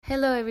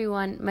Hello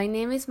everyone, my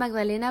name is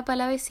Magdalena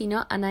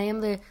Palavecino and I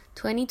am the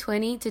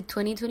 2020 to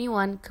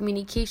 2021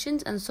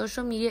 Communications and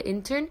Social Media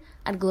Intern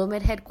at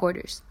GlobeMed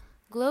headquarters.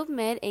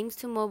 GlobeMed aims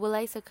to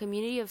mobilize a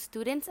community of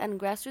students and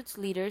grassroots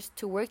leaders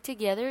to work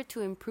together to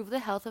improve the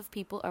health of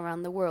people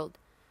around the world.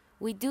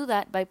 We do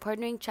that by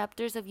partnering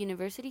chapters of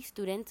university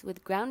students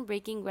with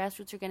groundbreaking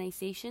grassroots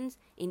organizations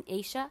in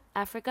Asia,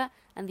 Africa,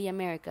 and the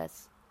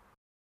Americas.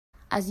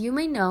 As you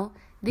may know,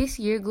 this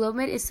year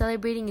GlobeMed is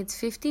celebrating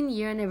its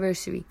 15-year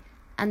anniversary.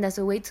 And as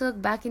a way to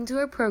look back into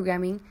our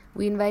programming,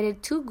 we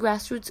invited two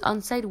grassroots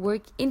on-site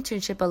work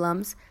internship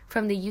alums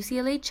from the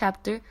UCLA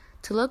chapter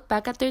to look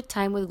back at their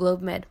time with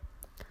GlobeMed.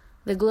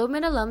 The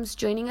GlobeMed alums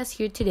joining us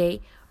here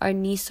today are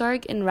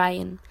Nisarg and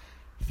Ryan.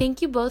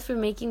 Thank you both for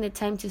making the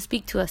time to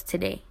speak to us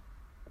today.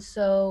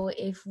 So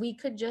if we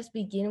could just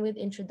begin with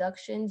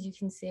introductions, you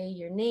can say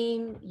your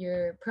name,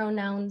 your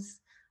pronouns,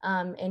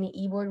 any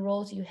e-board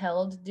roles you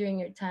held during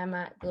your time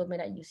at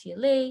GlobeMed at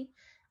UCLA,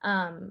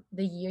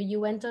 the year you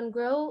went on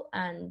Grow,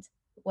 and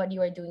what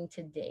you are doing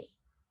today.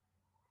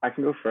 I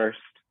can go first.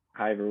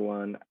 Hi,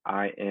 everyone.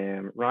 I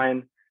am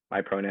Ryan.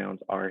 My pronouns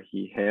are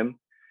he, him.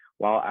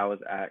 While I was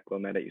at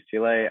GlobeMed at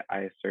UCLA,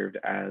 I served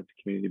as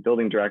community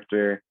building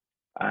director,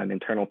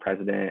 internal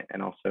president,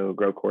 and also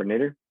Grow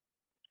coordinator.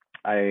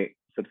 I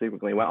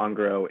subsequently went on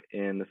Grow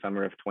in the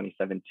summer of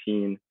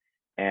 2017,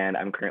 and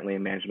I'm currently a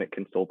management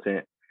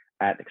consultant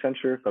at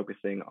Accenture,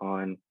 focusing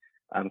on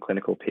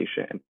clinical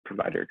patient and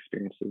provider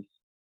experiences.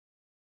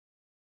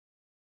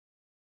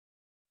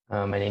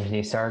 My name is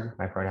Nisarg.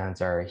 My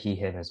pronouns are he,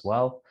 him as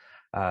well.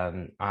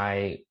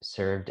 I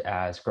served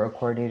as Grow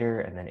coordinator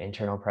and then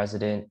internal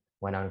president,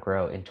 went on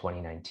Grow in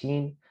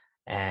 2019.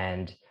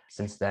 And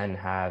since then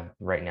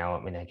right now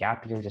I'm in a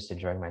gap year, just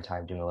enjoying my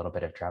time doing a little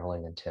bit of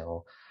traveling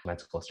until med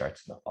school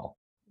starts in the fall.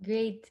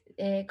 Great.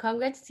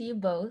 Congrats to you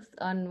both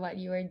on what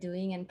you are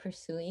doing and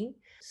pursuing.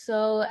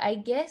 So I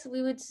guess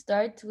we would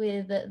start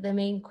with the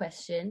main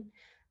question.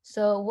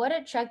 So what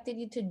attracted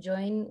you to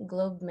join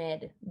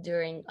GlobeMed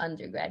during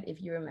undergrad, if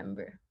you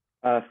remember?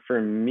 For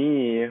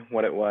me,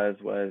 what it was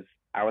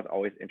I was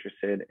always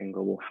interested in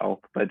global health,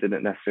 but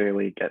didn't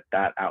necessarily get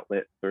that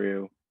outlet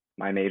through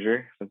my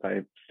major since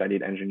I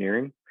studied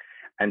engineering.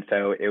 And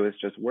so it was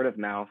just word of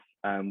mouth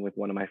with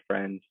one of my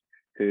friends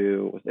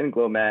who was in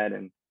GlobeMed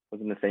and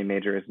was in the same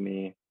major as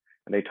me.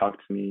 And they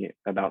talked to me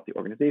about the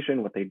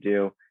organization, what they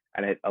do,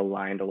 and it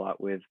aligned a lot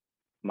with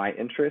my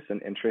interests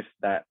and interests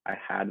that I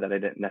had that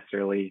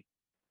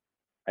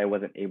I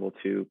wasn't able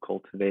to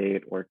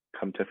cultivate or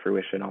come to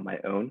fruition on my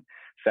own.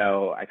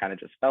 So I kind of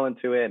just fell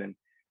into it, and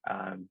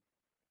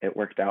it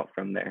worked out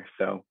from there.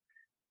 So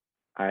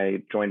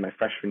I joined my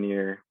freshman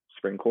year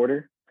spring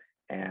quarter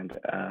and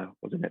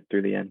was in it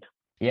through the end.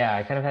 Yeah,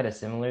 I kind of had a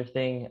similar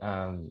thing.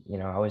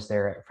 I was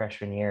there at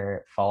freshman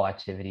year, fall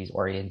activities,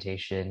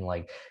 orientation,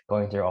 like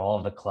going through all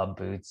of the club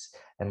boots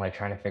and like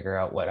trying to figure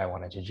out what I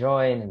wanted to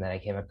join. And then I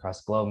came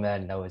across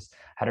GlobeMed and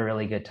had a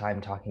really good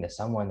time talking to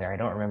someone there. I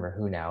don't remember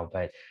who now,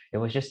 but it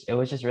was just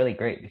really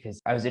great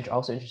because I was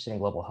also interested in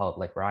global health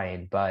like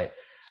Ryan, but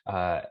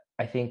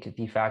I think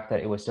the fact that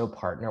it was so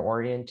partner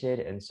oriented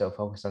and so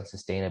focused on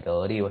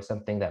sustainability was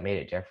something that made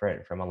it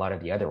different from a lot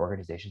of the other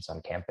organizations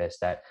on campus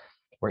that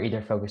we're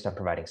either focused on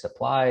providing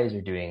supplies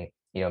or doing,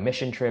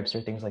 mission trips or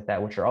things like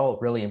that, which are all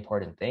really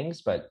important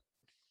things. But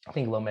I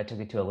think GlobeMed took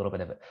it to a little bit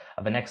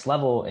of a next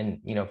level and,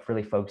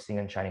 really focusing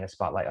on shining a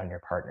spotlight on your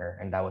partner.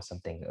 And that was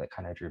something that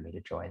kind of drew me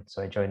to join.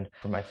 So I joined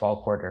for my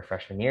fall quarter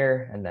freshman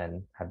year and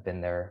then have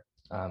been there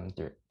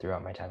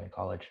throughout my time in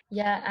college.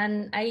 Yeah,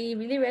 and I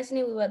really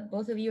resonate with what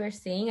both of you are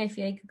saying. I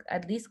feel like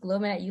at least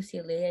GlobeMed at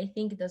UCLA, I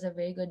think it does a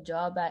very good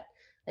job at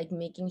like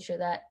making sure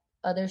that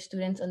other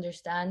students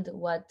understand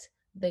what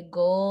the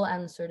goal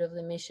and sort of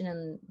the mission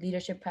and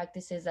leadership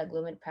practices that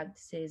GlobeMed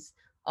practices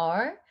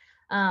are.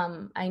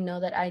 I know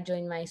that I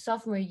joined my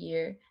sophomore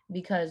year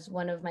because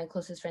one of my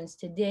closest friends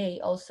today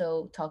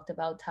also talked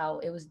about how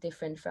it was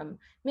different from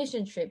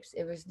mission trips.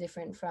 It was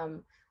different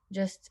from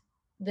just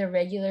the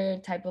regular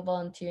type of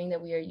volunteering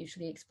that we are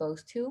usually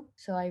exposed to.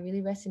 So I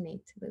really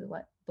resonate with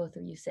what both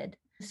of you said.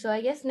 So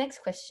I guess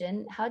next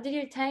question, how did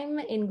your time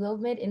in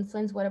GlobeMed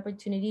influence what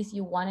opportunities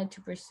you wanted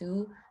to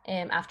pursue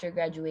after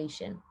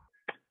graduation?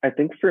 I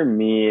think for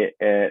me,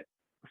 it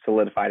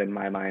solidified in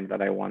my mind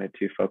that I wanted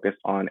to focus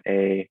on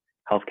a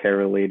healthcare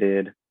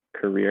related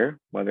career,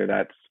 whether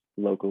that's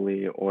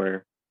locally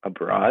or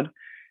abroad.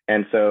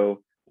 And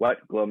so what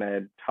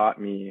GlobeMed taught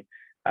me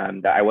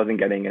that I wasn't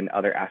getting in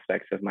other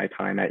aspects of my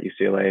time at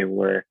UCLA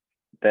were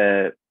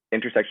the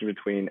intersection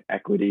between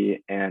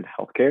equity and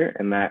healthcare,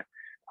 and that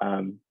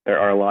there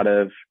are a lot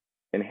of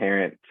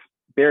inherent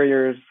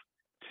barriers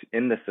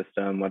in the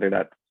system, whether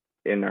that's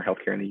in our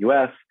healthcare in the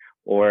US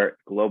or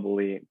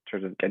globally in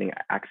terms of getting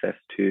access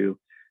to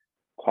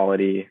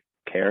quality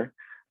care.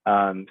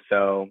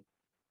 So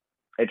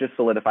it just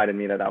solidified in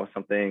me that was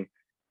something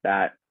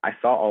that I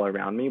saw all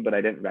around me, but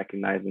I didn't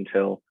recognize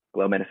until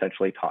GlobeMed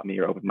essentially taught me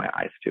or opened my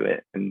eyes to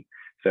it. And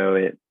so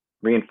it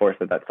reinforced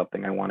that that's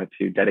something I wanted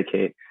to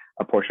dedicate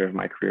a portion of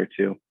my career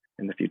to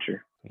in the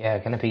future. Yeah,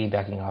 kind of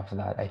piggybacking off of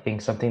that, I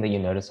think something that you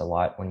notice a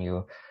lot when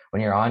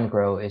you're on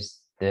Grow is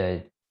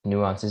the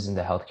nuances in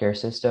the healthcare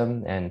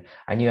system. And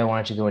I knew I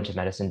wanted to go into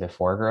medicine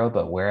before Grow,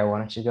 but where I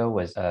wanted to go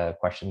was a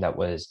question that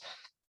was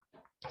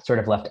sort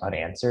of left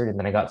unanswered. And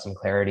then I got some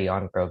clarity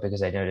on Grow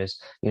because I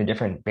noticed,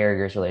 different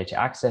barriers related to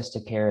access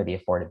to care, the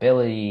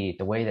affordability,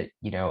 the way that,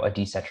 a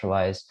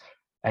decentralized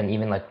and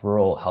even like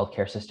rural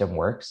healthcare system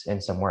works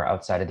in somewhere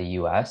outside of the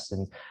US.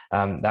 And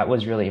that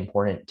was really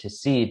important to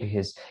see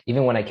because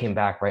even when I came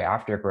back right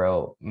after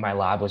Grow, my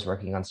lab was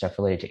working on stuff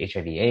related to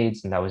HIV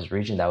AIDS, and that was a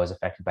region that was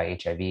affected by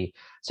HIV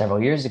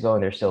several years ago,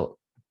 and they're still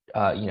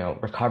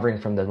recovering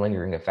from the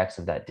lingering effects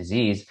of that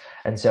disease.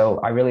 And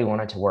so I really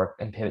wanted to work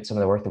and pivot some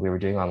of the work that we were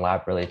doing on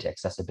lab related to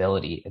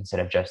accessibility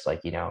instead of just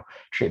like,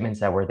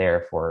 treatments that were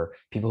there for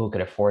people who could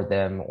afford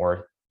them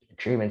or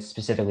treatments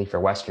specifically for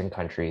Western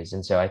countries.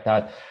 And so I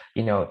thought,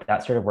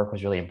 that sort of work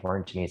was really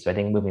important to me. So I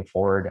think moving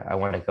forward, I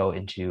want to go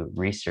into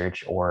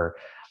research or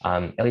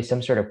at least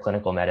some sort of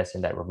clinical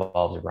medicine that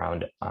revolves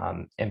around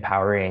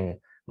empowering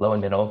low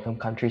and middle income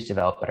countries to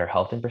develop better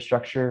health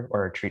infrastructure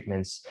or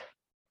treatments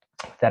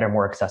that are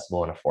more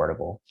accessible and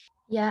affordable.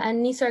 Yeah,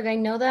 and Nisarg, I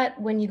know that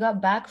when you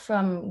got back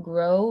from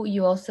Grow,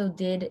 you also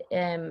did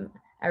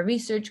a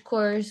research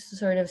course,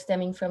 sort of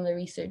stemming from the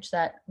research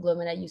that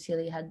GlobeMed at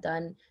UCLA had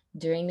done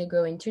during the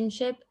Grow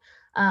internship.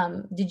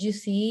 Did you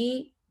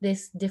see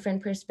this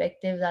different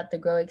perspective that the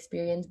Grow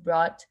experience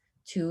brought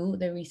to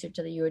the research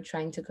that you were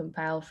trying to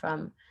compile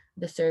from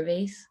the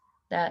surveys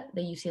that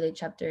the UCLA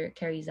chapter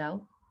carries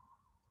out?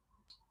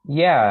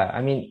 Yeah,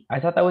 I mean, I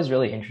thought that was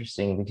really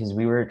interesting because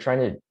we were trying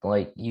to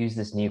like use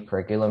this new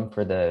curriculum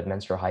for the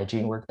menstrual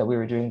hygiene work that we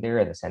were doing there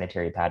at the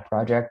sanitary pad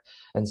project.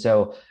 And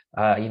so,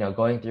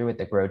 going through with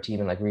the Grow team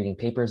and like reading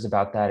papers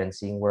about that and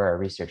seeing where our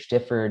research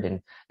differed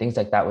and things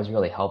like that was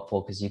really helpful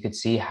because you could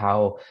see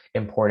how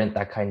important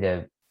that kind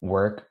of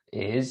work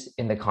is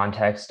in the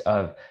context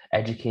of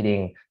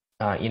educating,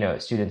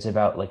 students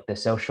about like the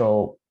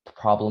social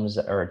problems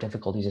or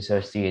difficulties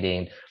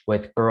associating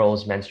with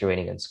girls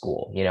menstruating in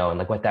school, and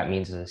like what that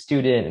means as a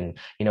student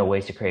and,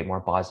 ways to create more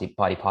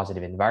body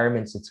positive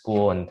environments at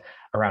school and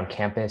around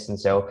campus. And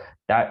so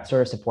that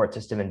sort of support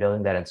system and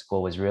building that in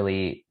school was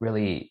really,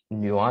 really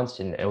nuanced.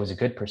 And it was a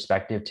good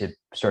perspective to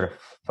sort of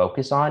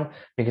focus on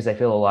because I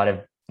feel a lot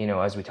of,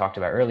 as we talked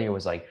about earlier,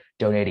 was like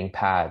donating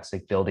pads,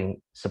 like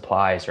building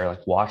supplies or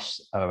like wash,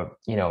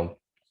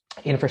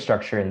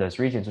 infrastructure in those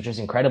regions, which is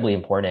incredibly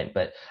important.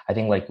 But I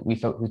think like we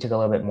took a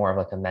little bit more of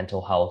like a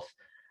mental health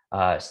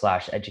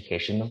slash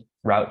education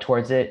route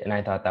towards it, and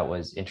I thought that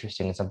was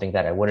interesting and something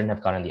that I wouldn't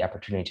have gotten the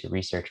opportunity to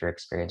research or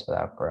experience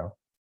without Grow.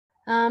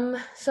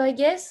 So I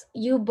guess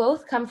you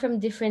both come from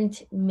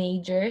different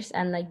majors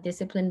and like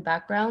discipline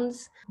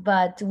backgrounds,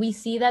 but we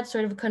see that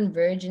sort of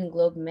converge in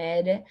Globe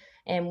Med,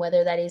 and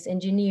whether that is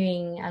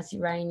engineering, as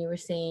Ryan, you were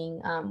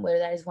saying, whether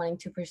that is wanting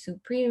to pursue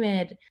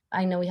pre-med.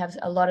 I know we have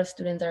a lot of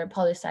students that are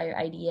poli-sci or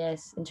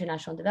IDS,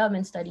 international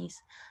development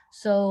studies.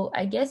 So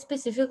I guess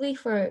specifically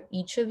for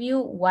each of you,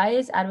 why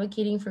is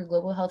advocating for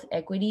global health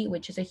equity,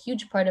 which is a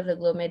huge part of the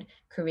Globe Med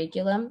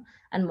curriculum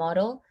and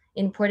model,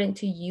 important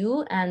to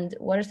you, and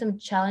what are some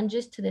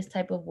challenges to this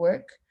type of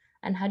work,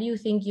 and how do you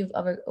think you've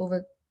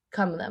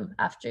overcome them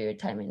after your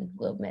time in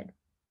GlobeMed?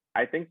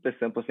 I think the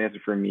simplest answer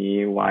for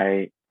me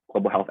why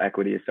global health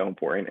equity is so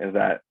important is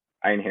that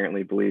I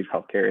inherently believe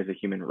healthcare is a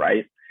human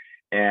right.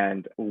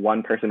 And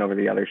one person over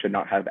the other should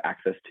not have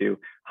access to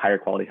higher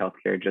quality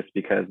healthcare just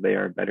because they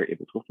are better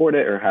able to afford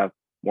it or have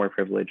more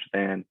privilege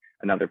than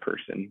another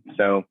person.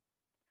 So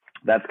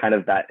that's kind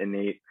of that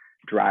innate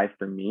drive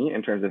for me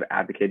in terms of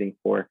advocating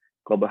for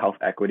global health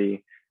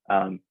equity,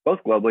 both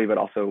globally, but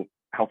also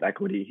health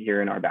equity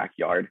here in our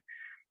backyard.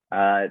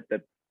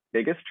 The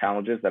biggest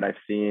challenges that I've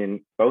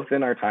seen both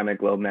in our time at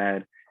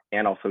GlobeMed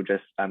and also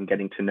just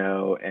getting to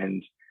know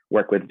and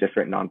work with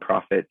different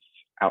nonprofits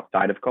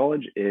outside of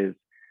college is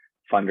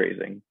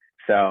fundraising.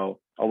 So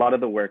a lot of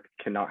the work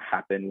cannot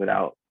happen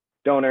without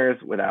donors,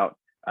 without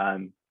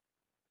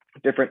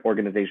different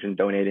organizations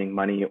donating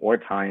money or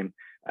time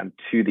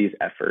to these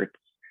efforts.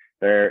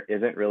 There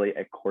isn't really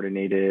a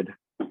coordinated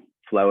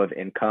flow of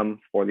income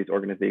for these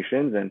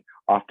organizations, and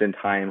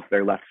oftentimes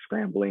they're left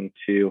scrambling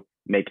to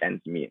make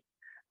ends meet.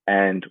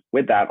 And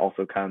with that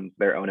also comes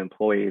their own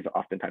employees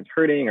oftentimes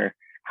hurting or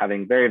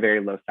having very,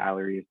 very low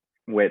salaries,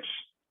 which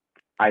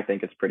I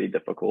think is pretty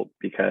difficult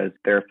because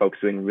there are folks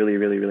doing really,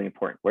 really, really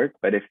important work.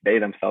 But if they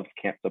themselves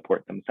can't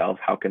support themselves,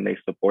 how can they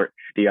support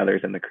the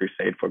others in the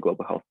crusade for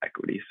global health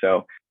equity?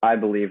 So I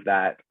believe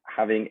that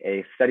having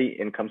a steady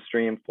income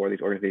stream for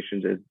these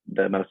organizations is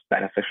the most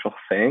beneficial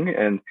thing,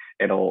 and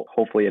it'll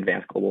hopefully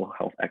advance global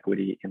health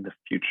equity in the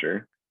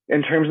future.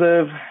 In terms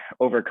of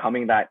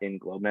overcoming that in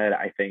GlobeMed,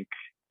 I think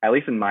at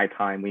least in my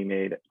time, we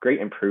made great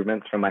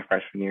improvements from my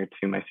freshman year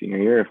to my senior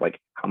year of like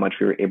how much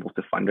we were able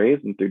to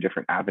fundraise and through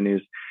different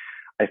avenues.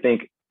 I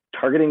think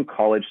targeting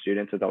college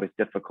students is always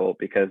difficult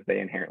because they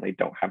inherently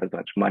don't have as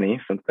much money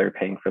since they're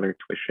paying for their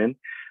tuition.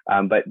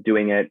 But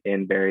doing it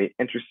in very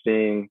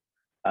interesting,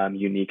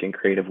 unique, and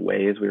creative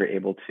ways, we were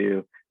able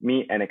to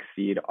meet and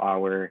exceed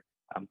our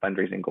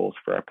fundraising goals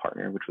for our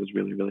partner, which was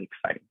really, really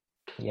exciting.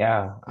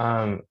 Yeah,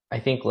 I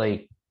think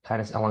like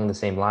kind of along the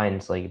same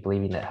lines, like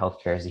believing that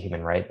healthcare is a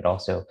human right, but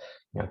also,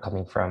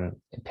 coming from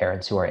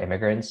parents who are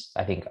immigrants,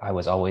 I think I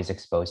was always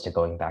exposed to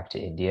going back to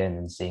India and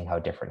then seeing how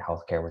different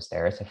healthcare was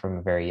there. So from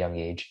a very young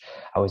age,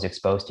 I was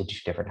exposed to two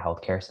different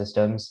healthcare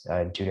systems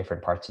in two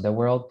different parts of the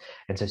world.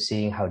 And so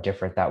seeing how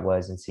different that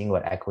was and seeing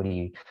what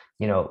equity,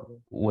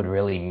 would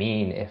really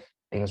mean if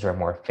things were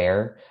more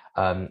fair,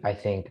 I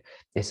think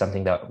is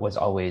something that was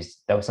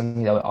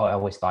something that I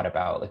always thought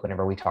about. Like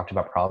whenever we talked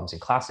about problems in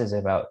classes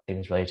about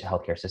things related to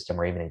healthcare system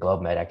or even in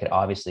GlobeMed, I could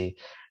obviously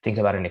think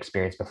about an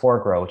experience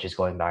before Grow, which is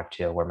going back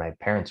to where my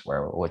parents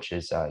were, which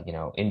is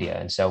India.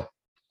 And so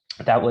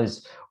that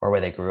was, or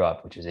where they grew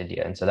up, which was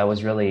India. And so that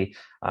was really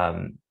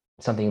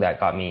something that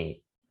got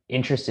me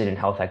interested in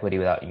health equity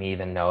without me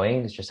even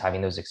knowing. Is just having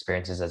those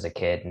experiences as a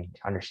kid and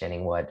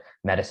understanding what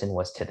medicine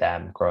was to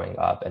them growing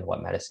up and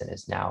what medicine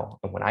is now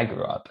and when I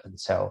grew up. And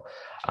so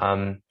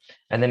and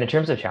then in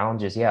terms of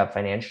challenges, yeah,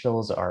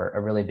 financials are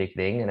a really big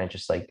thing. And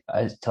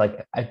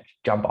I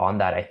jump on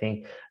that. I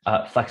think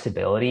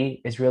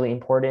flexibility is really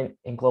important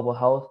in global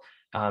health,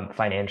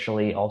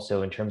 financially,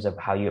 also in terms of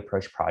how you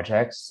approach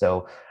projects.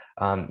 So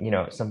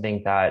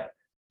something that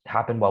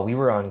happened while we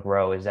were on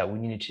Grow is that we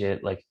needed to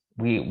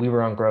we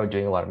were on Grow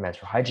doing a lot of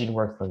menstrual hygiene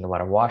work, doing a lot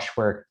of wash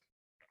work.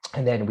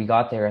 And then we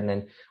got there and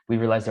then we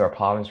realized there were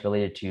problems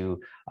related to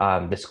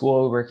the school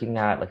we were working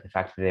at, like the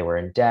fact that they were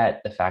in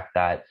debt, the fact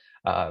that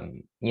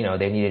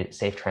they needed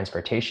safe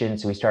transportation.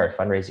 So we started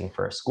fundraising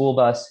for a school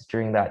bus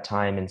during that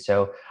time. And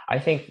so I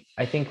think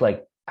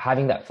like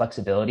having that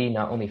flexibility,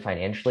 not only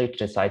financially to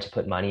decide to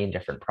put money in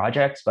different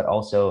projects, but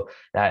also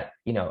that,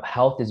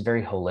 health is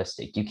very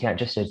holistic. You can't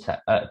just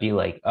be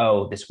like,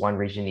 oh, this one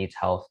region needs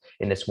health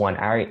in this one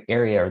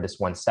area or this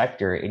one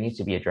sector. It needs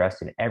to be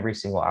addressed in every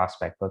single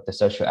aspect, both the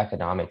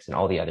socioeconomics and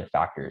all the other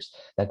factors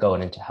that go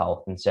into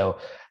health. And so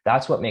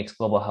that's what makes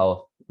global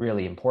health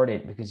really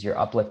important, because you're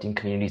uplifting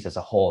communities as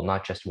a whole,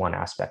 not just one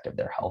aspect of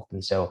their health.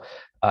 And so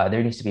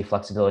there needs to be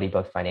flexibility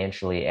both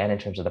financially and in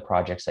terms of the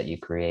projects that you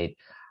create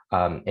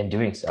in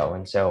doing so.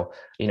 And so,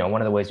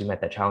 one of the ways we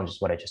met that challenge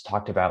is what I just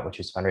talked about, which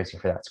is fundraising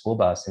for that school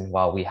bus. And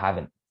while we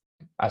haven't,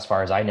 as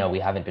far as I know, we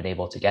haven't been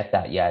able to get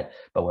that yet,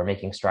 but we're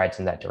making strides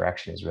in that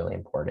direction is really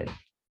important.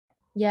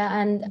 Yeah,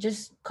 and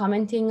just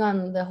commenting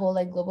on the whole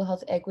like global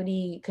health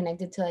equity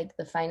connected to like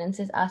the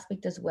finances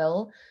aspect as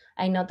well.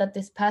 I know that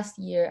this past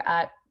year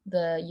at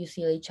the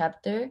UCLA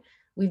chapter,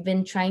 we've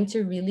been trying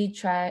to really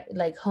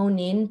hone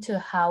in to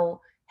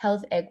how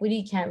health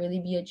equity can't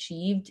really be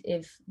achieved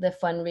if the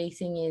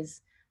fundraising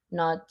is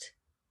not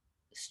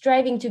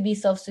striving to be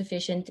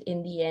self-sufficient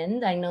in the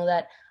end. I know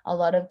that a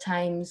lot of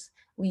times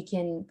we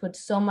can put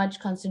so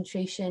much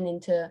concentration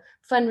into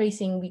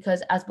fundraising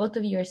because, as both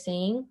of you are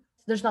saying,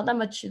 there's not that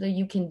much that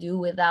you can do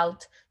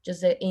without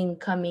just the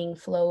incoming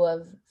flow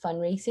of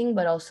fundraising,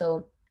 but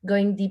also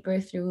going deeper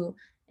through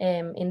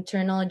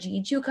internal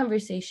GE2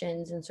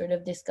 conversations and sort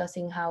of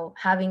discussing how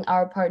having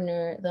our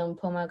partner, the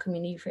Mpoma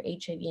Community for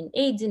HIV and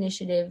AIDS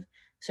initiative,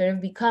 sort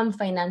of become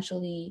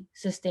financially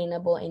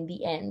sustainable in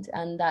the end,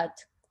 and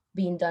that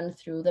being done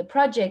through the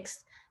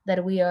projects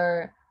that we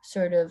are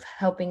sort of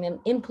helping them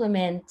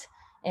implement.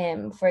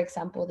 For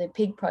example, the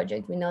pig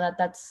project, we know that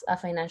that's a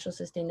financial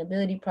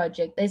sustainability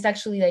project. It's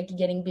actually like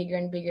getting bigger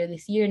and bigger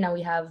this year. Now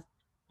we have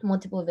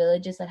multiple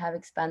villages that have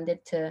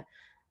expanded to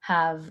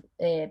have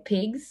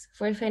pigs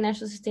for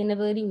financial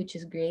sustainability, which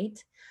is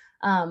great.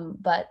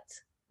 But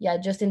yeah,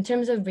 just in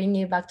terms of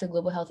bringing it back to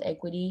global health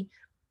equity,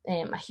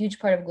 a huge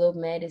part of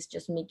GlobeMed is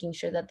just making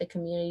sure that the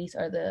communities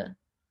are the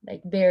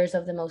like bearers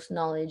of the most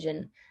knowledge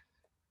and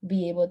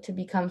be able to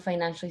become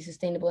financially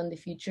sustainable in the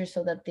future,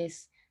 so that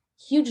this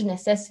huge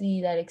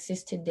necessity that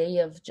exists today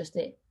of just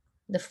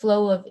the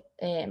flow of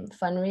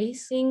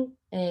fundraising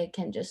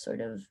can just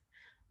sort of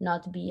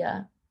not be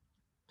a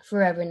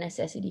forever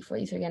necessity for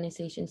these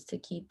organizations to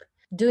keep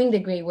doing the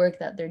great work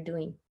that they're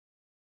doing.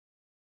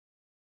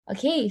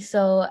 Okay,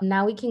 so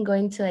now we can go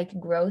into like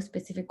Grow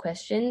specific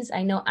questions.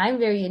 I know I'm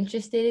very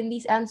interested in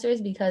these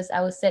answers because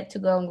I was set to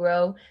go and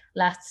Grow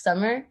last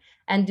summer,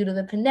 and due to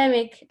the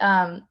pandemic,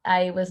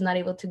 I was not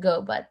able to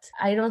go. But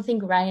I don't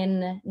think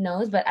Ryan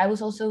knows, but I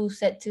was also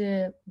set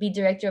to be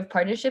director of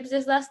partnerships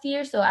this last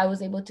year. So I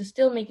was able to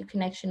still make a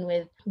connection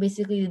with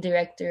basically the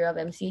director of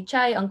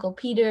MCHI, Uncle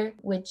Peter,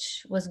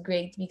 which was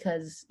great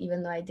because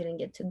even though I didn't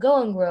get to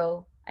go and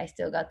Grow, I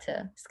still got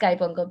to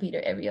Skype Uncle Peter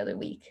every other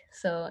week.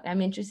 So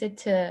I'm interested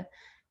to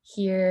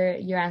hear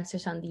your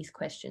answers on these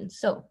questions.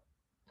 So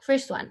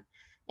first one,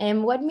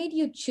 what made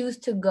you choose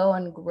to go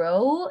and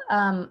Grow?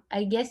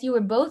 I guess you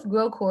were both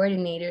Grow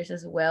coordinators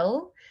as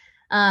well.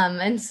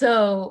 And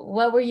so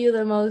what were you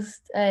the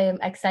most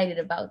excited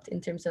about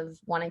in terms of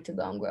wanting to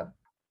go and Grow?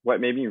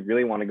 What made me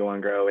really want to go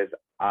and Grow is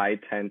I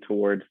tend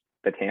towards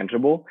the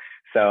tangible.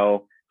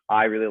 So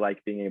I really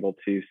like being able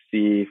to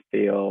see,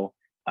 feel,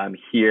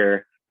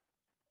 hear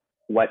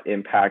what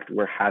impact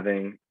we're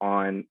having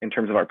on in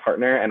terms of our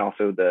partner and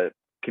also the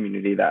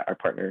community that our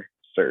partner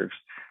serves.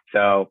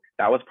 So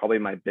that was probably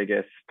my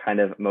biggest kind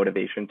of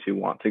motivation to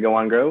want to go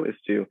on Grow, is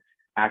to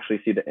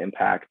actually see the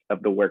impact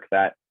of the work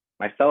that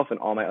myself and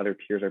all my other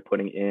peers are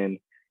putting in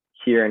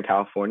here in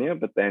California,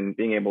 but then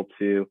being able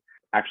to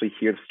actually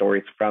hear the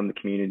stories from the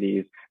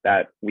communities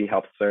that we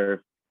help serve,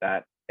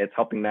 that it's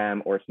helping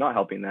them or it's not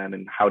helping them,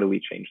 and how do we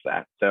change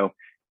that? So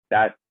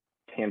that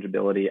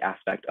tangibility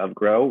aspect of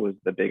Grow was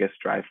the biggest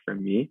drive for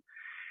me.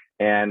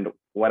 And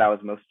what I was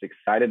most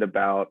excited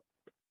about,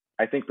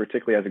 I think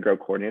particularly as a Grow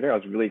coordinator, I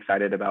was really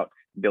excited about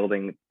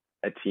building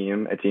a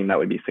team that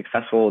would be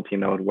successful, a team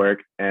that would work,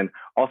 and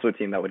also a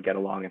team that would get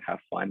along and have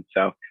fun.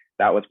 So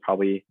that was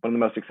probably one of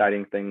the most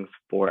exciting things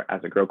for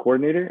as a Grow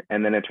coordinator.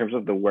 And then in terms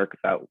of the work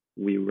that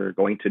we were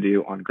going to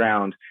do on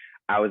ground,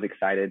 I was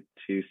excited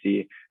to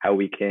see how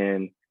we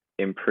can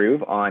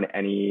improve on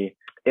any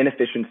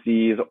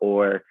inefficiencies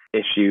or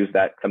issues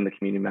that some of the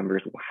community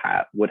members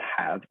would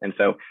have. And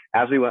so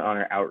as we went on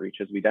our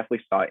outreaches, we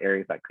definitely saw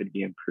areas that could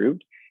be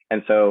improved.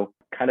 And so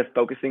kind of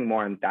focusing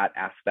more on that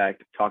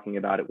aspect, talking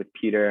about it with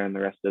Peter and the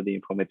rest of the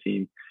Empoma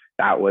team,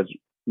 that was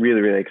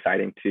really, really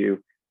exciting to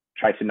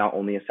try to not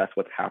only assess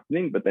what's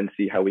happening, but then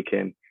see how we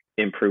can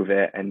improve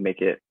it and make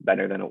it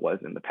better than it was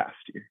in the past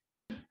year.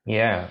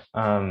 Yeah.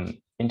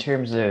 In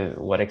terms of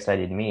what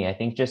excited me, I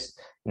think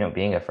just,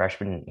 being a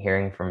freshman,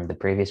 hearing from the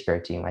previous Grow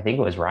team, I think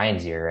it was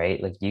Ryan's year,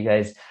 right? Like you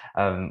guys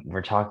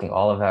were talking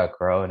all about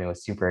Grow and it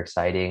was super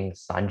exciting.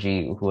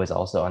 Sanji, who was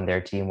also on their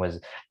team, was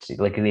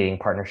like leading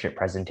partnership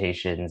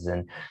presentations,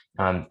 and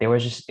they were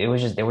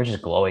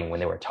just glowing when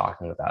they were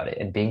talking about it.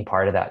 And being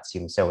part of that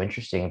seemed so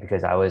interesting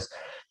because I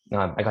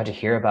got to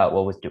hear about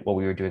what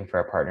we were doing for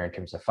our partner in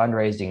terms of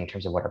fundraising, in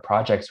terms of what our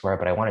projects were,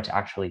 but I wanted to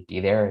actually be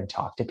there and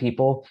talk to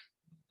people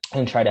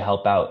and try to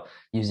help out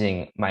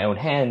using my own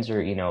hands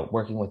or,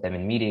 working with them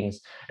in meetings.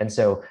 And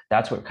so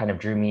that's what kind of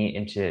drew me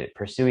into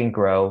pursuing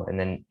Grow and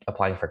then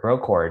applying for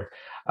GrowCord.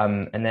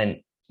 And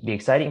then the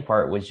exciting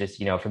part was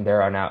just, from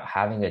there on out,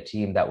 having a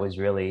team that was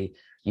really,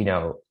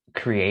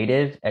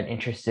 creative and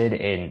interested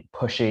in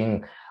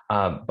pushing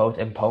both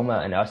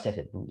Empoma and us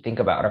to think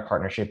about our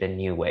partnership in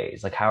new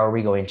ways. Like, how are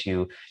we going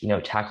to,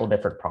 tackle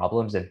different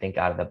problems and think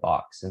out of the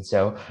box? And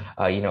so,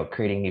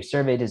 creating new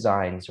survey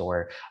designs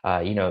or,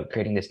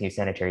 creating this new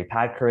sanitary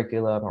pad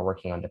curriculum or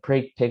working on the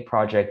pig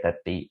project that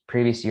the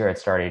previous year had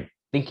started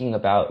thinking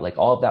about, like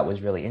all of that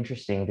was really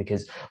interesting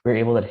because we were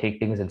able to take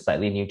things in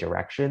slightly new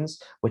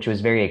directions, which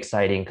was very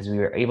exciting because we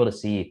were able to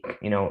see,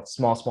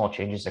 small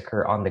changes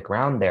occur on the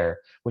ground there,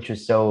 which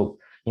was so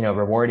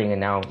rewarding.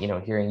 And now,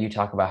 hearing you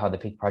talk about how the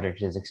Pig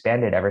Project has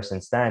expanded ever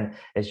since then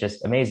is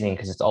just amazing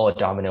because it's all a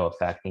domino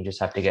effect. You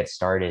just have to get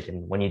started.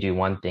 And when you do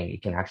one thing,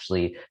 it can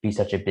actually be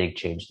such a big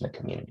change in the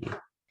community.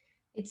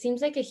 It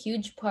seems like a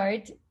huge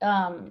part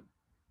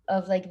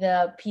of like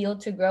the appeal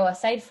to Grow,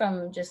 aside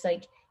from just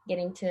like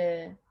getting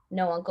to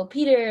know Uncle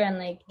Peter and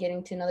like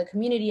getting to know the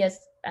community, as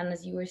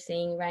you were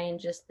saying, Ryan,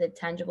 just the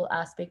tangible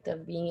aspect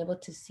of being able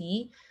to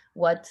see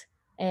what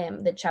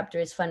the chapter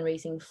is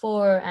fundraising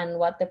for and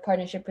what the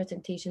partnership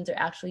presentations are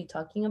actually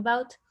talking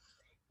about.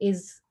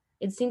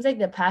 It seems like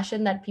the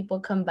passion that people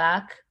come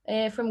back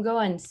from Grow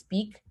and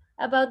speak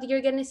about the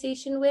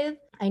organization with.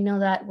 I know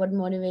that what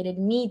motivated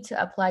me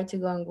to apply to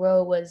Go and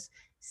Grow was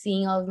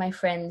seeing all of my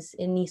friends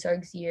in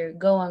Nisarg's year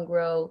go on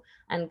Grow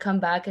and come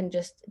back and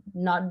just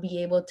not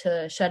be able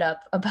to shut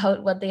up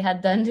about what they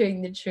had done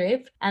during the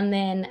trip. And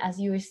then, as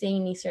you were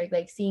saying, Nisarg,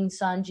 like seeing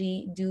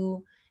Sanji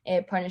do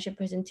partnership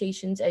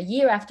presentations a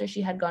year after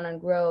she had gone on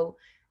Grow,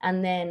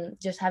 and then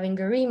just having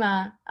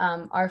Garima,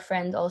 our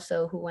friend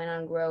also who went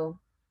on Grow,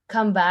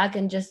 come back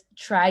and just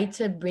try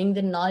to bring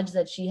the knowledge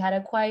that she had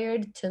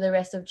acquired to the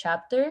rest of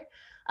chapter.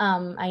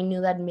 I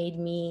knew that made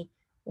me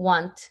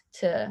want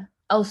to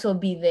also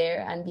be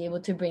there and be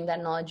able to bring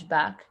that knowledge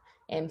back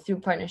through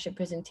partnership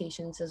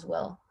presentations as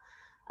well.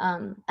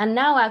 And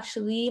now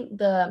actually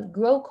the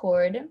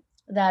GrowCord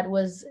that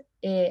was,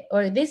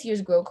 or this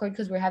year's GrowCord,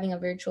 because we're having a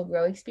virtual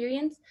Grow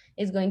experience,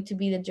 is going to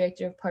be the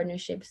director of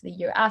partnerships the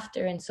year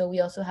after. And so we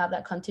also have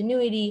that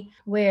continuity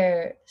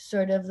where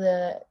sort of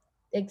the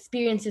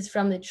experiences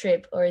from the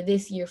trip or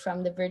this year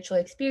from the virtual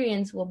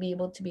experience will be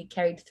able to be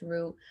carried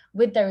through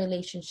with the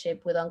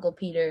relationship with Uncle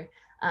Peter,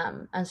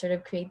 and sort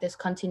of create this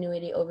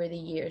continuity over the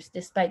years,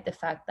 despite the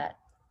fact that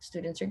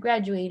students are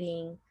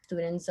graduating,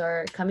 students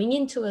are coming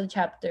into a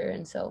chapter.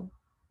 And so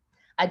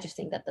I just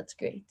think that that's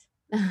great.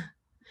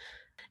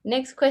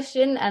 Next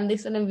question, and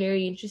this one I'm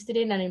very interested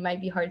in, and it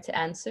might be hard to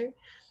answer,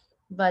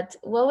 but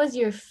what was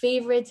your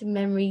favorite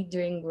memory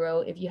during Grow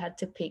if you had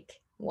to pick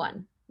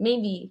one?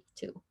 Maybe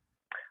two.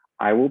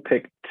 I will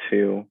pick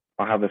two.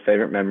 I'll have a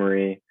favorite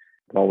memory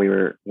while we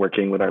were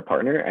working with our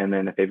partner, and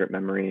then a favorite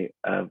memory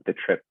of the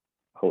trip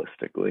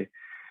holistically.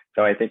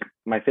 So I think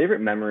my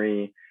favorite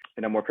memory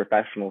in a more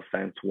professional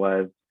sense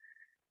was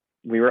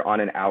we were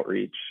on an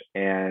outreach,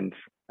 and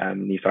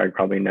Nisarg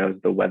probably knows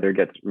the weather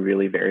gets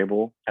really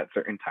variable at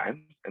certain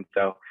times. And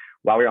so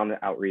while we were on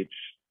the outreach,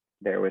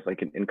 there was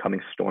like an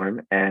incoming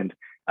storm, and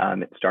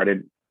it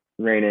started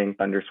raining,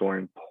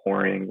 thunderstorm,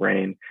 pouring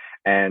rain.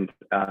 And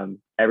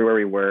everywhere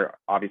we were,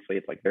 obviously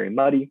it's like very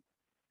muddy.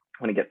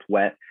 when it gets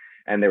wet,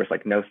 and there was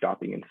like no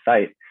stopping in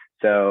sight.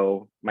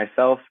 So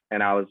myself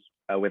and I was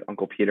with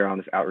Uncle Peter on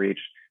this outreach.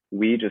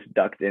 We just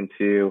ducked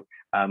into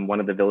one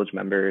of the village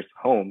members'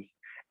 homes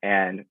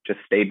and just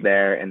stayed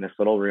there in this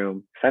little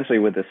room, essentially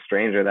with this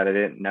stranger that I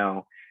didn't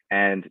know.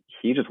 And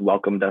he just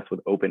welcomed us with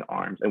open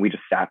arms. And we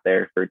just sat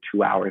there for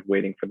 2 hours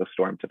waiting for the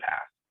storm to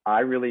pass. I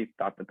really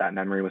thought that that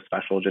memory was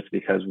special just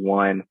because,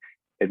 one,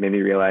 it made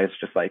me realize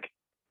just like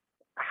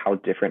how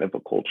different of a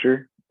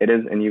culture it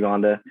is in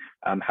Uganda,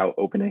 how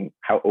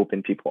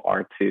open people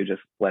are to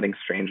just letting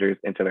strangers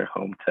into their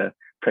home to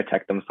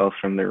protect themselves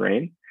from the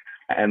rain.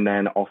 And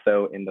then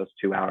also in those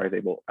 2 hours,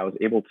 I was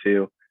able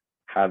to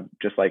have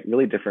just like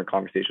really different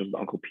conversations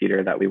with Uncle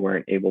Peter that we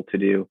weren't able to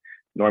do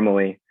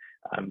normally,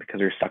 because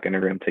we were stuck in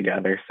a room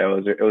together. So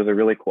it was a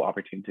really cool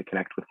opportunity to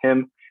connect with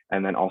him,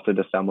 and then also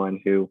to someone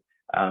who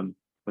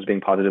was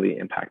being positively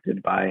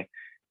impacted by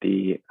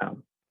the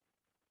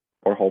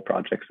borehole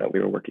projects that we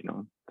were working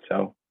on.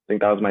 So I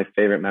think that was my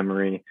favorite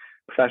memory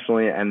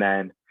professionally. And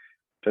then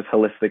just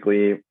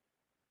holistically,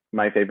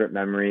 my favorite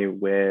memory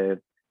with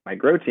my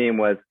grow team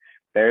was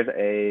there's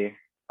a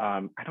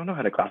I don't know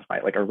how to classify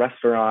it, like a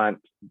restaurant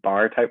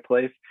bar type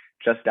place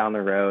just down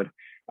the road.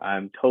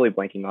 I'm totally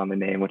blanking on the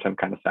name, which I'm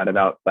kind of sad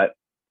about. But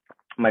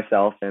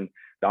myself and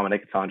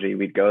Dominic and Sanji,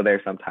 we'd go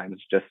there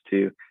sometimes just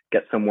to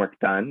get some work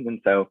done. And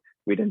so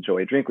we'd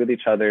enjoy a drink with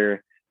each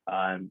other.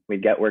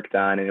 We'd get work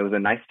done. And it was a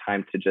nice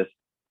time to just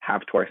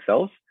have to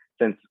ourselves,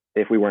 since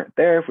if we weren't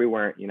there, if we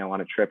weren't,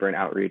 on a trip or an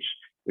outreach,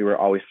 we were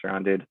always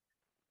surrounded,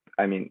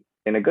 I mean,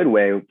 in a good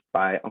way,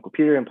 by Uncle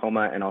Peter and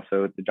Poma, and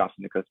also the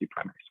Johnson Nkosi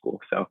Primary School.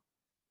 So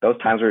those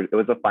times it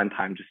was a fun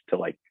time just to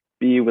like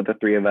be with the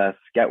three of us,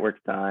 get work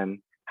done,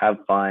 have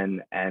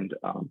fun, and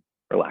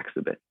relax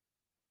a bit.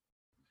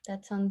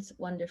 That sounds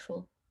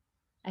wonderful.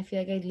 I feel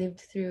like I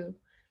lived through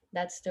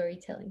that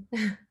storytelling.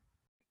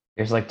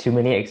 There's like too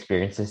many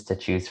experiences to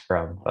choose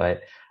from,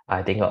 but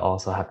I think I'll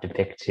also have to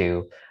pick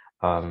two.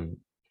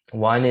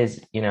 One is,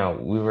 we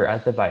were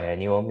at the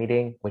biennial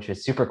meeting, which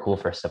was super cool,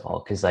 first of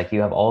all, because like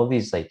you have all of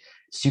these like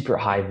super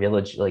high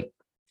village like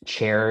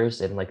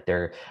chairs and like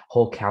their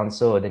whole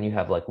council, and then you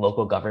have like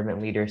local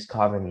government leaders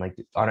come and like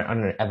on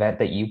an event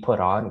that you put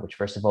on, which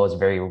first of all is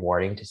very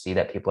rewarding to see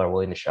that people are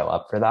willing to show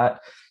up for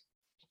that.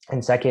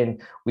 And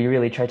second, we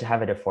really tried to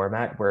have it a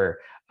format where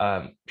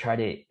try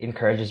to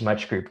encourage as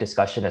much group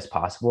discussion as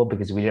possible,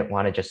 because we didn't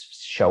want to just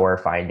show our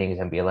findings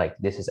and be like,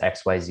 this is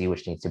XYZ,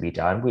 which needs to be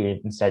done. We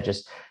instead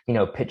just,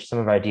 pitch some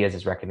of our ideas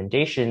as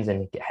recommendations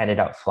and handed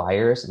out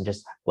flyers and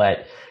just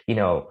let,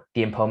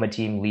 the Impoma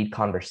team lead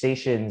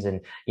conversations. And,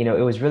 it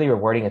was really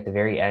rewarding at the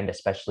very end,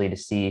 especially to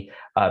see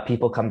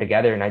people come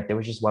together. And there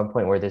was just one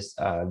point where this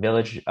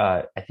village,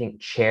 I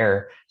think,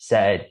 chair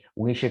said,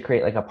 we should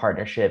create like a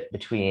partnership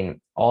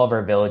between all of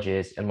our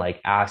villages and like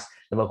ask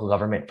the local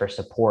government for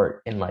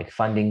support in like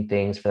funding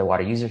things for the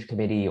water users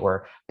committee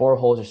or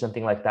boreholes or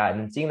something like that.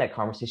 And then seeing that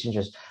conversation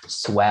just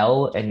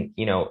swell and,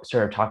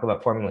 sort of talk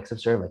about forming like some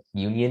sort of like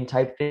union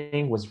type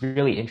thing was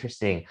really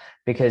interesting,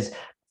 because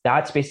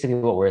that's basically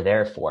what we're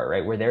there for,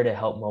 right? We're there to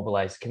help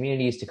mobilize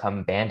communities to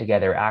come band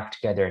together, act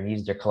together, and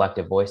use their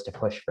collective voice to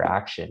push for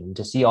action. And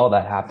to see all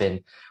that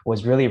happen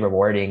was really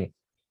rewarding,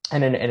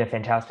 and a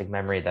fantastic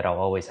memory that I'll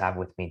always have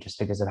with me, just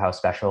because of how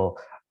special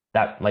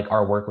that like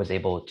our work was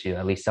able to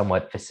at least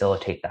somewhat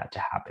facilitate that to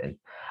happen.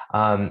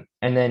 And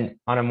then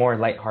on a more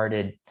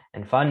lighthearted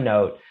and fun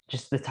note,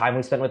 just the time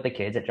we spent with the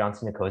kids at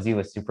Johnson Nkosi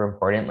was super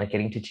important. Like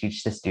getting to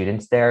teach the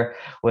students there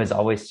was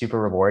always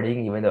super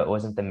rewarding, even though it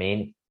wasn't the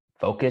main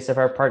focus of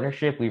our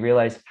partnership. We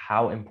realized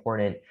how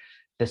important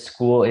the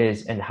school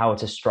is and how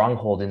it's a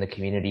stronghold in the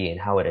community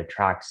and how it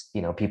attracts,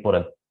 people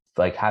to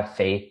like have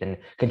faith and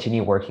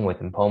continue working with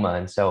Impoma.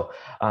 And so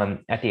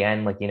at the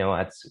end, like,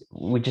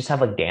 we just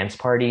have like dance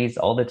parties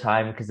all the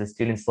time because the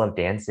students love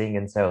dancing.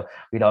 And so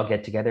we'd all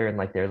get together in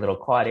like their little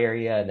quad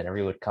area, and then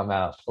everyone would come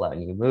out, pull out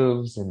new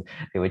moves, and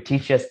they would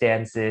teach us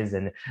dances,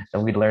 and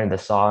we'd learn the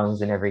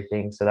songs and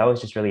everything. So that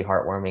was just really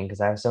heartwarming, because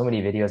I have so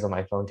many videos on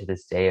my phone to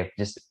this day of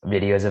just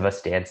videos of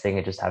us dancing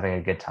and just having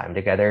a good time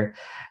together,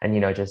 and,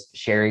 just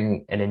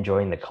sharing and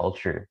enjoying the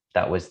culture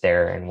that was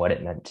there and what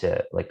it meant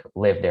to like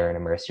live there and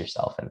immerse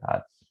yourself in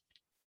that.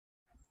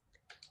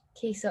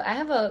 Okay, so I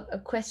have a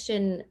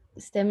question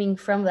stemming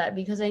from that,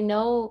 because I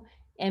know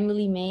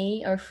Emily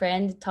May, our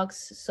friend,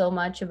 talks so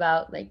much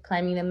about like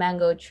climbing the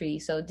mango tree.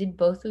 So did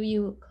both of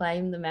you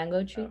climb the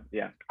mango tree?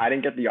 Yeah, I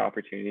didn't get the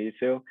opportunity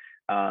to.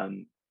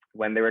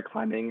 When they were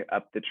climbing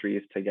up the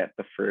trees to get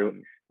the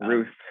fruit,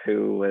 Ruth,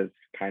 who was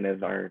kind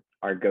of our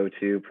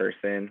go-to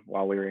person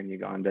while we were in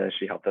Uganda,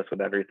 she helped us with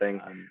everything.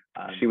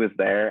 She was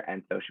there,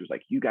 and so she was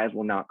like, you guys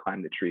will not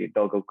climb the tree.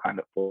 They'll go climb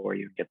it for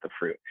you and get the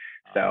fruit.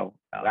 So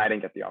I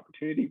didn't get the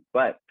opportunity,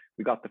 but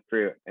we got the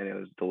fruit, and it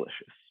was delicious.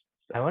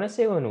 I want to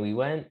say when we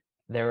went,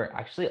 there were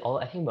actually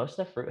I think most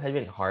of the fruit had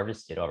been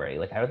harvested already.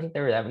 Like, I don't think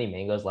there were that many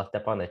mangoes left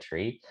up on the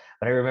tree,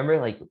 but I remember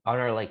like on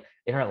our like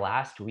in our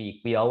last week,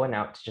 we all went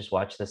out to just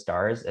watch the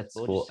stars at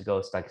school, just to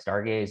go like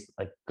stargaze,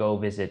 like go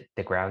visit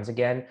the grounds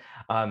again.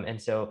 And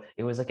so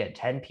it was like at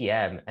 10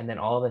 p.m. And then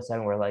all of a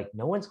sudden we're like,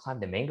 no one's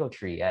climbed the mango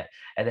tree yet.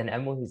 And then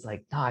Emily's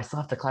like, no, I still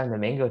have to climb the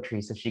mango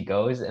tree. So she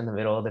goes in the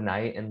middle of the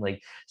night and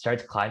like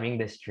starts climbing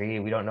this tree.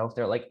 We don't know if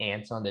there are like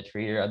ants on the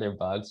tree or other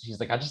bugs. She's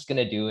like, I'm just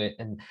gonna do it.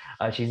 And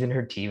she's in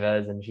her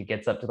Tivas and she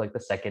gets up to like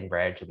the second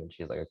branch and then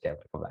she's like, okay, I'm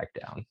gonna go back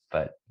down.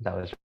 But that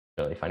was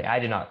really funny. I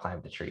did not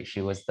climb the tree.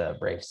 She was the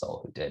brave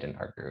soul who did in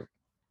our group.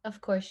 Of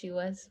course she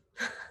was.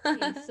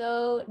 Okay,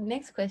 so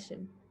next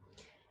question.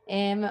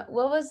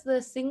 What was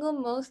the single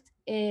most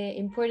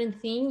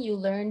important thing you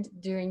learned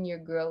during your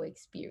Grow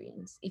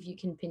experience, if you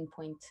can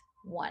pinpoint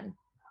one?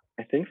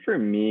 I think for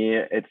me,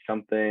 it's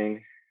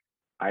something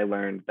I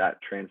learned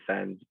that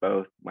transcends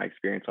both my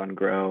experience on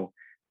Grow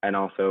and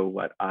also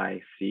what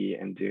I see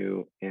and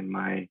do in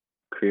my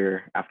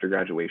career after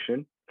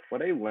graduation.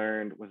 What I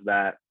learned was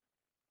that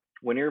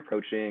when you're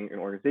approaching an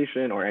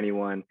organization or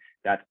anyone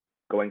that's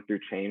going through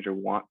change or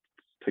wants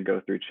to go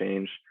through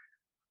change,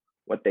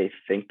 what they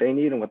think they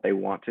need and what they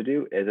want to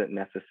do isn't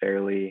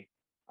necessarily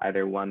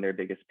either one, their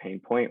biggest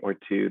pain point, or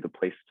two, the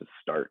place to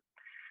start.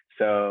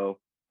 So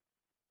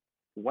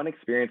one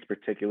experience,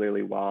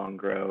 particularly while on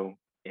Grow,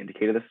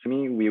 indicated this to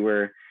me. We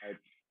were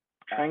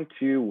trying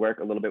to work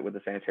a little bit with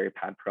the sanitary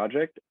pad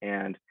project,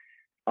 and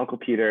Uncle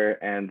Peter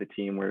and the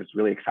team was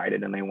really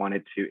excited and they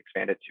wanted to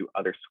expand it to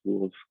other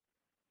schools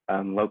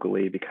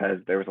locally because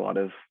there was a lot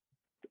of,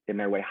 in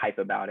their way, hype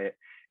about it,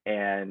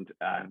 and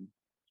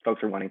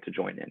folks were wanting to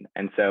join in.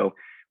 And so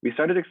we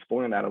started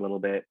exploring that a little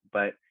bit,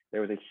 but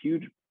there was a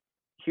huge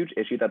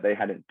issue that they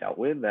hadn't dealt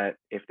with, that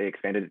if they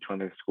expanded it to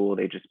another school,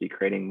 they'd just be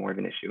creating more of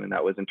an issue. And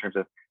that was in terms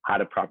of how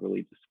to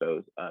properly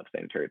dispose of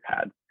sanitary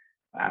pads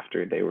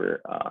after they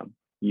were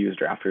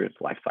used or after its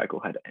life cycle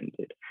had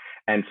ended.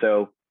 And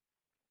so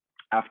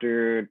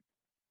after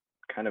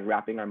kind of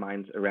wrapping our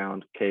minds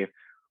around, okay,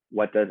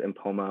 what does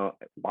IMPOMA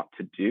want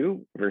to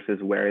do versus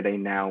where are they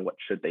now? What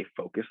should they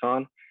focus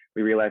on?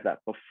 We realized that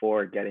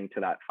before getting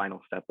to that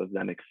final step of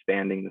them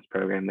expanding this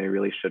program, they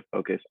really should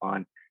focus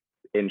on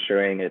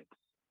ensuring it's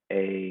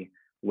a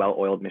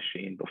well-oiled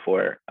machine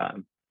before,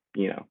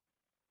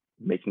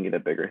 making it a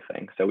bigger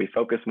thing. So we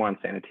focused more on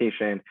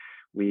sanitation.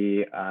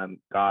 We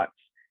got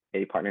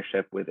a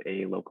partnership with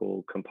a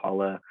local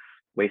Kampala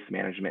waste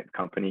management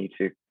company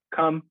to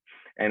come.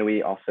 And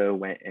we also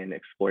went and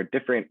explored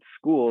different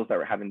schools that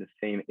were having the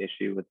same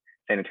issue with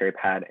sanitary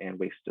pad and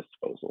waste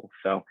disposal.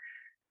 So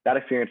that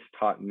experience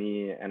taught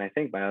me, and I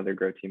think my other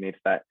Grow teammates,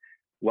 that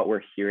what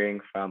we're hearing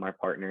from our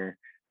partner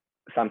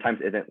sometimes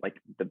isn't like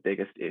the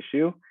biggest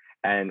issue,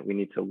 and we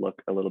need to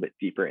look a little bit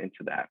deeper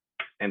into that.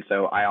 And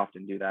so I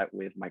often do that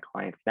with my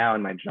clients now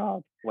in my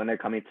job. When they're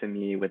coming to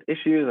me with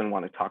issues and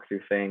want to talk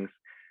through things,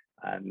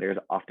 there's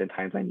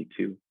oftentimes I need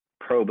to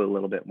probe a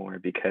little bit more,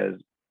 because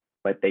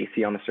what they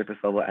see on the surface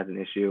level as an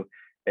issue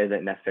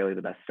isn't necessarily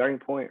the best starting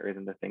point or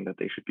isn't the thing that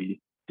they should be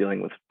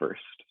dealing with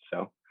first.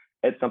 So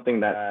it's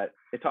something that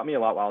it taught me a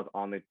lot while I was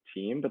on the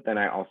team, but then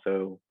I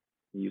also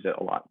use it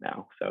a lot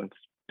now. So it's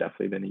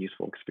definitely been a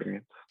useful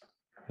experience.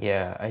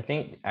 Yeah, I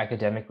think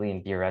academically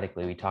and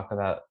theoretically, we talk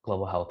about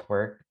global health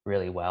work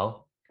really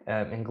well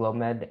in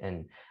GlobeMed.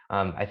 And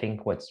I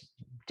think what's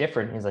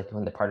different is like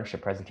when the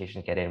partnership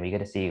presentations get in, we get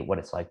to see what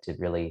it's like to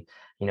really,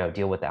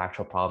 deal with the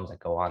actual problems that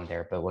go on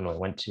there. But when we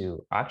went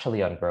to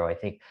actually on Grow, I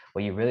think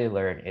what you really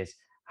learn is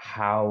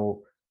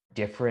how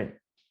different,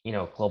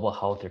 global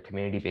health or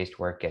community-based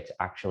work gets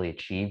actually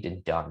achieved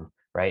and done,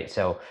 right?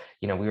 So,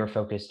 we were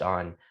focused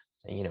on,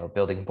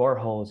 building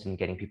boreholes and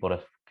getting people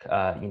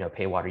to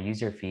pay water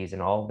user fees,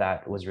 and all of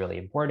that was really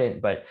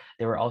important. But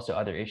there were also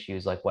other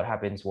issues, like what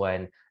happens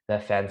when the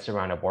fence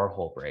around a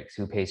borehole breaks?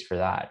 Who pays for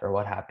that? Or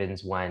what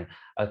happens when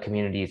a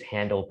community's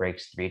handle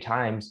breaks 3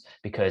 times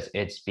because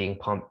it's being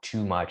pumped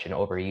too much and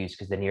overused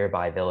because the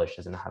nearby village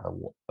doesn't have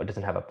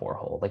a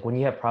borehole? Like when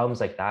you have problems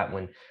like that,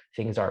 when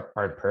things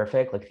aren't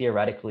perfect, like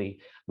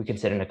theoretically, we can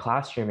sit in a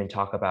classroom and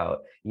talk about,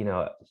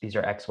 these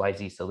are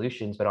XYZ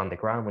solutions, but on the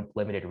ground with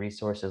limited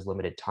resources,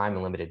 limited time,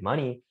 and limited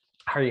money,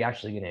 how are you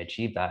actually going to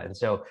achieve that? And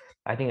so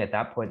I think at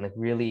that point, like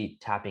really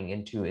tapping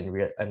into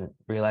and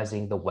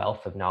realizing the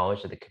wealth of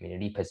knowledge that the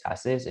community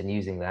possesses and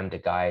using them to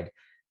guide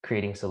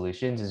creating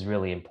solutions is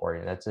really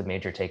important. That's a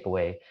major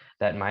takeaway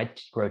that my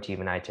Grow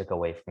team and I took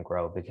away from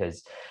Grow,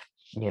 because,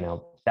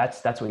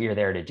 that's what you're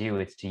there to do.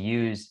 It's to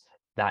use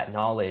that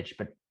knowledge,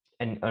 but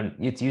and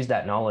it's use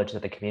that knowledge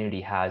that the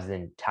community has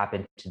and tap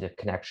into the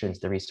connections,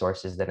 the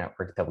resources, the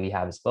network that we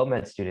have as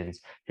GlobeMed students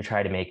to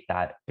try to make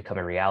that become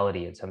a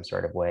reality in some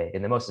sort of way,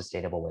 in the most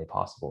sustainable way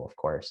possible, of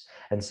course.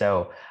 And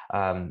so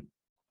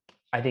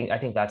I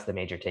think that's the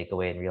major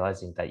takeaway, in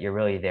realizing that you're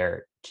really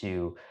there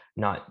to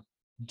not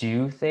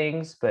do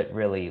things, but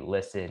really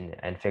listen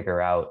and figure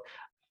out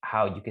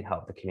how you can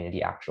help the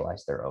community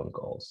actualize their own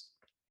goals.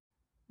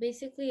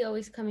 Basically,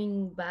 always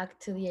coming back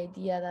to the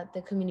idea that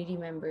the community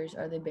members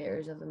are the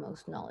bearers of the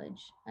most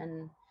knowledge,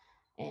 and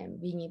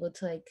being able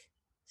to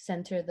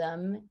center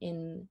them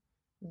in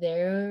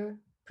their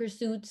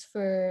pursuits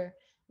for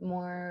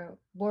more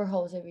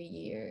boreholes every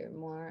year,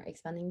 more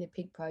expanding the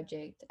pig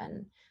project,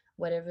 and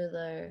whatever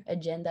the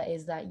agenda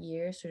is that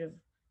year, sort of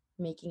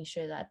making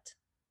sure that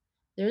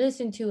they're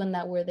listened to and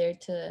that we're there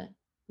to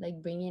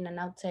like bring in an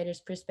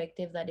outsider's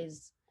perspective that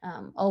is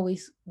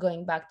always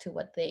going back to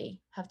what they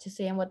have to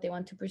say and what they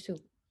want to pursue.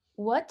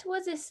 What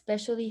was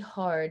especially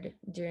hard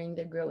during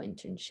the Grow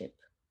internship?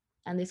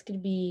 And this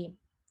could be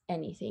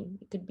anything.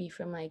 It could be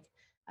from like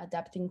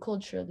adapting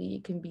culturally.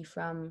 It can be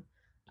from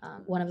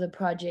one of the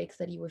projects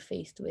that you were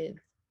faced with.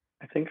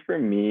 I think for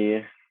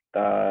me,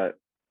 the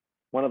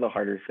one of the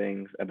harder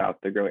things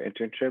about the Grow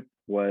internship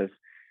was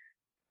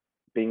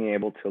being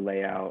able to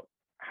lay out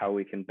how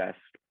we can best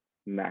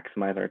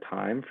maximize our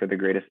time for the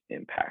greatest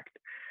impact.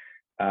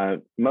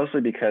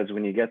 Mostly because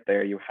when you get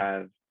there, you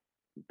have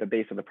the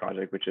base of the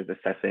project, which is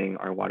assessing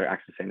our water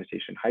access,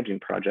 sanitation, hygiene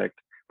project.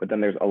 But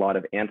then there's a lot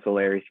of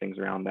ancillary things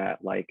around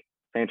that, like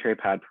sanitary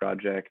pad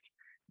project,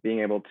 being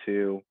able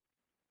to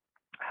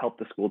help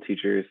the school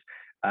teachers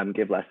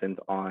give lessons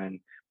on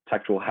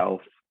sexual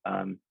health,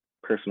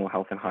 personal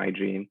health and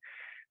hygiene,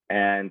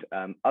 and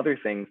other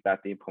things that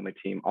the IMPOMA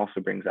team also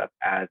brings up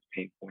as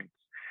pain points.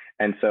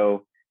 And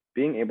so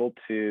being able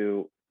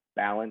to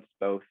balance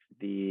both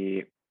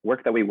the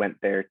work that we went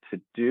there to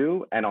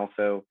do and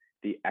also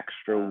the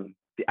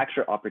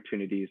extra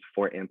opportunities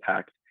for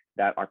impact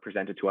that are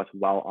presented to us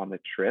while on the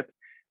trip,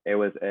 it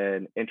was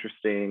an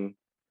interesting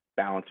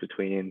balance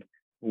between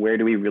where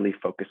do we really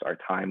focus our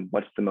time,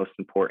 what's the most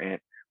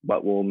important,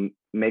 what will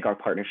make our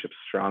partnership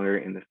stronger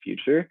in the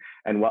future,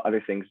 and what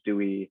other things do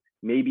we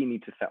maybe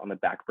need to set on the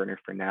back burner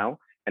for now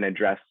and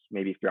address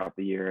maybe throughout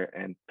the year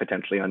and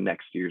potentially on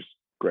next year's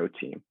Grow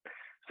team.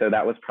 So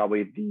that was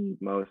probably the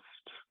most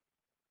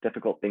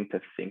difficult thing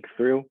to think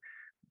through,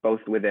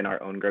 both within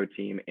our own Grow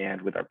team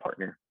and with our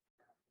partner.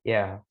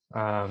 Yeah,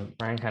 Ryan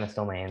kind of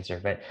stole my answer,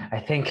 but I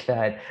think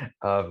that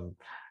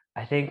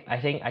I think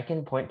I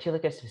can point to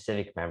like a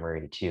specific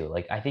memory too.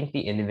 Like I think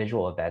the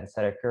individual events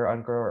that occur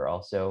on Grow are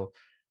also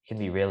can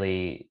be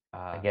really,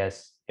 I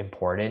guess,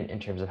 important in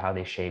terms of how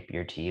they shape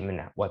your team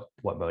and what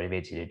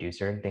motivates you to do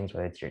certain things,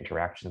 whether it's your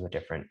interactions with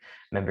different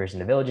members in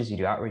the villages you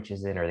do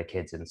outreaches in or the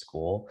kids in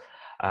school.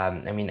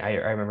 I mean, I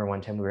remember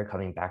one time we were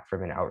coming back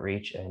from an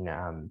outreach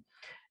and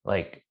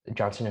like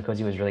Johnson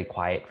Nkosi was really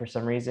quiet for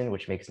some reason,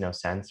 which makes no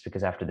sense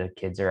because after the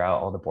kids are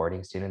out, all the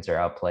boarding students are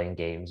out playing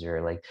games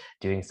or like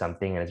doing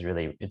something, and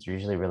it's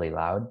usually really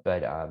loud.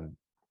 But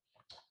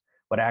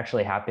what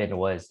actually happened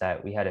was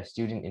that we had a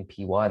student in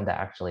P1 that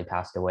actually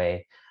passed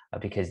away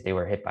because they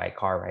were hit by a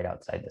car right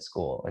outside the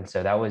school, and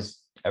so that was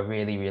a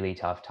really really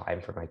tough time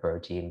for my Grow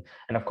team.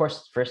 And of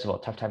course, first of all,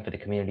 tough time for the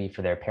community,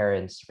 for their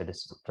parents,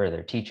 for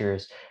their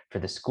teachers, for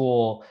the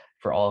school,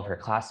 for all of her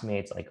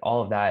classmates, like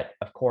all of that,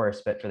 of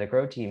course. But for the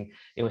Grow team,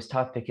 it was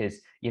tough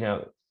because,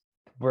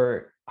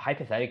 we're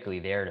hypothetically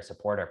there to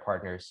support our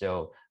partners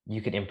so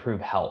you can improve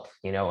health,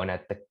 and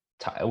at the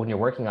when you're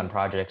working on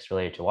projects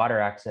related to water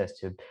access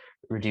to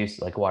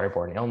reduce like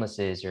waterborne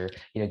illnesses or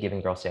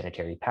giving girls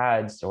sanitary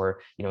pads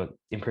or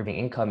improving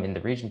income in the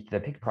region through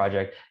the pig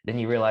project, then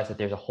you realize that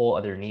there's a whole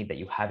other need that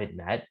you haven't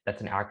met.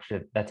 That's an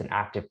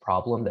active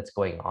problem that's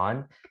going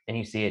on, and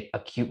you see it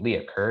acutely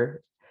occur.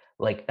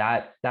 Like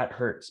that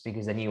hurts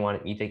because then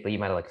you think that you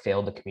might have like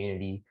failed the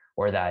community,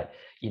 or that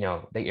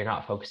that you're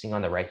not focusing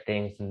on the right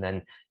things. And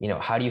then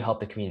how do you help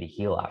the community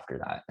heal after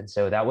that? And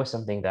so that was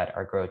something that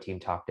our Grow team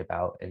talked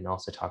about, and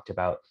also talked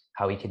about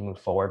how we can move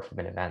forward from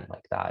an event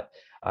like that,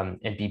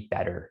 and be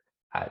better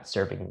at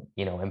serving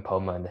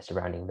IMPOMA and the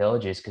surrounding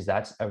villages, because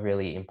that's a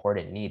really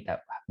important need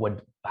that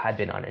had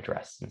been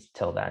unaddressed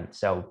until then.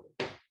 So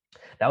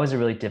that was a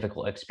really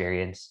difficult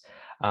experience.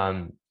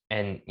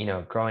 And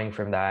growing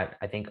from that,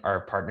 I think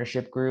our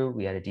partnership grew.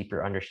 We had a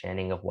deeper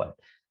understanding of what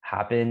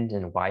happened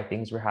and why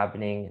things were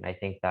happening. And I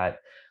think that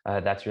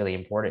that's really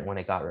important when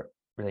it got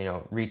really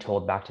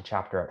retold back to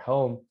chapter at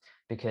home,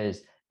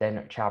 because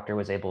then chapter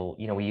was able,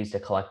 we used a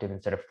collective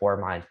instead of 4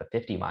 minds but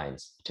 50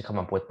 minds to come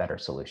up with better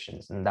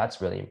solutions. And that's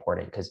really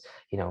important because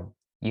you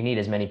need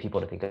as many people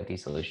to think of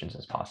these solutions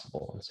as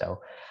possible. And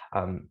so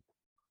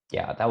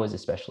yeah, that was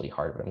especially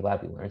hard, but I'm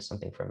glad we learned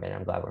something from it.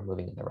 I'm glad we're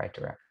moving in the right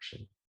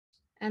direction.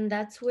 And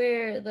that's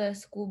where the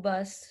school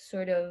bus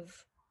sort of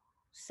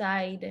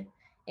side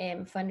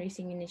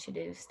fundraising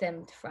initiative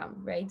stemmed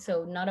from, right?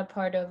 So not a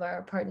part of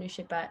our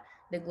partnership at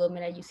the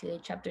GlobeMed at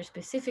UCLA chapter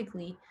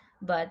specifically,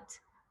 but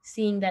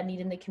seeing that need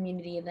in the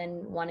community and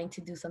then wanting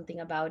to do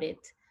something about it,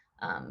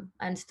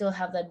 and still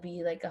have that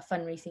be like a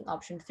fundraising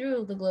option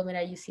through the GlobeMed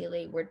at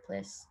UCLA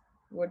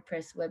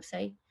WordPress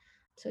website.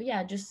 So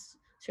yeah, just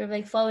sort of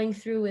like following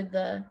through with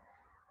the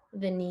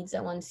needs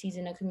that one sees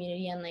in a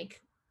community and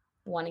like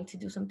wanting to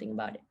do something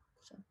about it.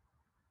 So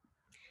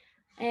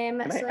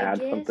Can I so I add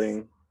guess,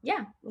 something?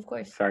 yeah, of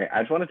course. Sorry,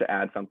 I just wanted to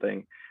add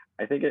something.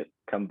 I think it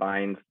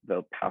combines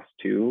the past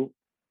two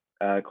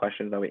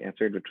questions that we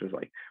answered, which was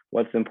like,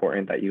 what's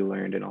important that you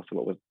learned, and also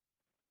what was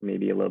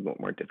maybe a little bit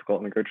more difficult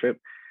in the Grow trip.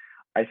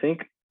 I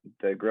think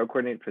the Grow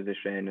coordinator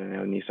position, and I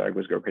know Nisarg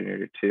was Grow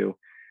coordinator too,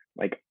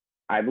 like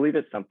I believe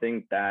it's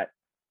something that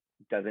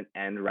doesn't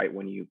end right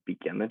when you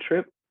begin the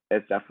trip.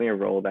 it's definitely a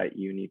role that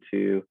you need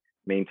to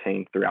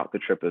maintain throughout the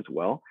trip as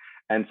well.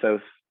 And so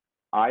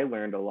I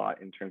learned a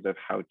lot in terms of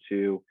how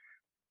to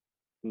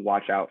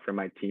watch out for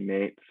my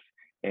teammates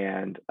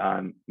and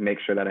make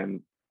sure that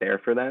I'm there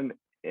for them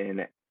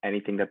in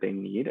anything that they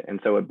need. And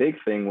so a big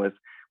thing was,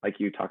 like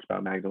you talked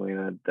about,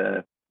 Magdalena,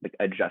 the like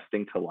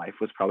adjusting to life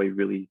was probably a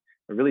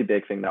really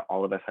big thing that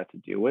all of us had to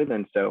deal with.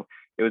 And so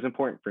it was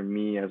important for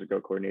me as a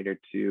Grow coordinator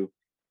to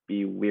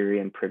be weary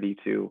and privy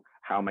to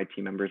how my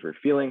team members were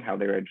feeling, how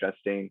they were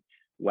adjusting,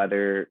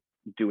 whether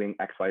doing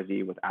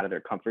XYZ was out of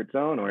their comfort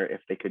zone or if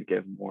they could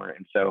give more.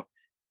 And so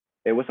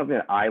it was something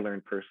that I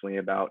learned personally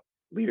about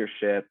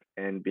leadership,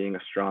 and being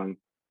a strong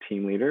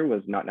team leader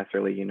was not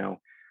necessarily,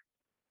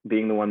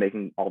 being the one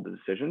making all the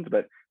decisions,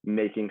 but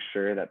making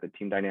sure that the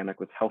team dynamic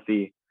was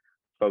healthy.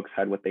 Folks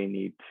had what they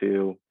need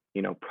to,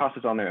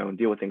 process on their own,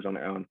 deal with things on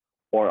their own,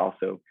 or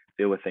also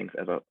deal with things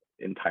as an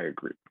entire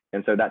group.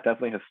 And so that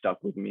definitely has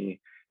stuck with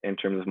me in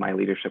terms of my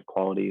leadership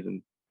qualities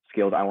and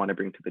skills I want to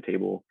bring to the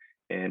table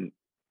in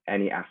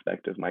any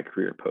aspect of my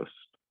career post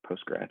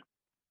grad.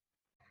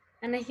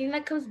 And I think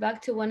that comes back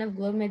to one of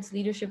GlobeMed's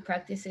leadership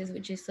practices,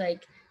 which is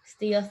like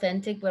stay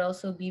authentic, but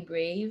also be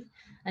brave.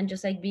 And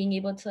just like being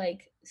able to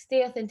like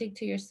stay authentic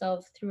to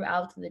yourself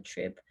throughout the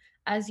trip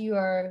as you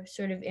are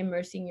sort of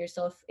immersing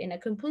yourself in a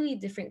completely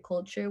different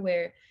culture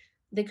where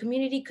the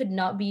community could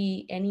not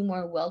be any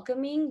more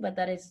welcoming, but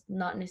that is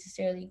not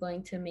necessarily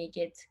going to make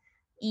it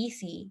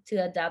easy to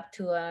adapt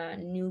to a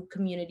new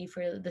community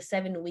for the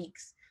 7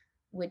 weeks,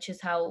 which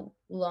is how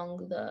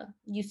long the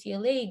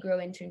UCLA Grow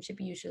internship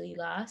usually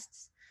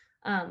lasts.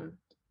 um,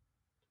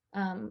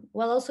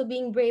 while also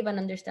being brave and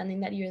understanding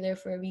that you're there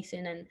for a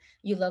reason and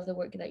you love the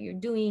work that you're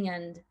doing.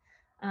 And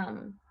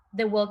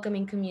the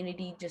welcoming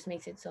community just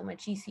makes it so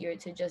much easier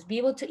to just be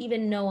able to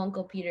even know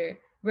Uncle Peter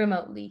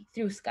remotely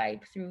through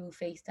Skype, through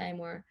FaceTime,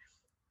 or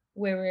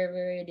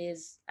wherever it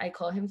is I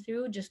call him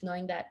through, just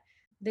knowing that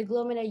the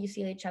GlobeMed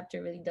UCLA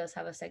chapter really does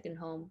have a second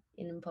home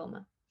in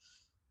Mpoma.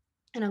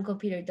 And Uncle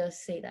Peter does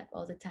say that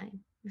all the time.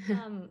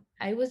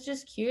 I was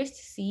just curious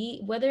to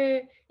see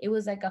whether it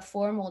was like a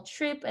formal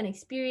trip and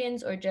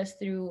experience or just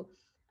through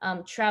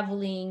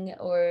traveling,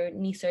 or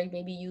Nisarg,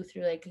 maybe you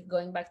through like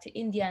going back to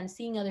India and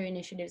seeing other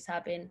initiatives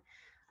happen.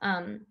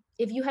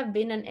 If you have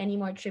been on any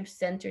more trips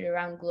centered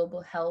around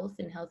global health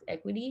and health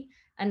equity,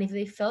 and if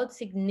they felt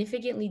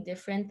significantly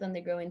different than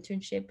the Grow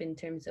internship in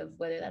terms of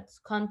whether that's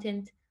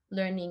content,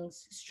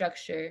 learnings,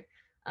 structure,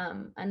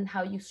 and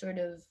how you sort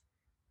of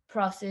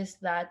process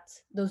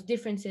those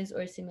differences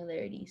or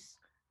similarities.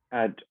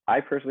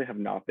 I personally have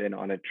not been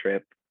on a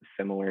trip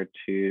similar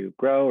to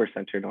Grow or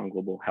centered on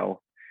global health.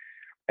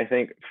 I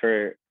think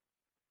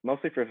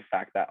mostly for the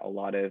fact that a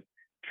lot of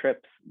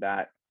trips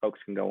that folks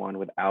can go on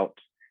without,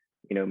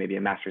 maybe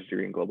a master's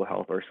degree in global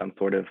health or some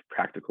sort of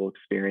practical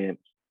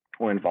experience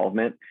or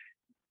involvement,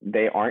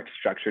 they aren't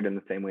structured in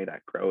the same way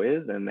that Grow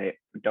is, and they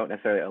don't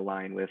necessarily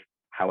align with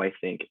how I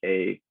think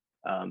a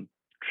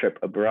trip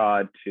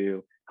abroad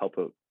to help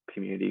a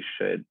community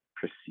should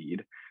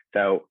proceed.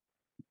 So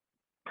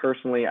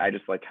personally, I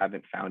just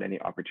haven't found any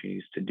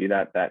opportunities to do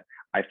that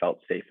I felt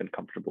safe and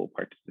comfortable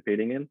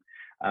participating in.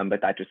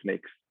 But that just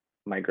makes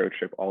my Grow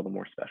trip all the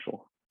more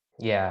special.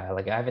 Yeah,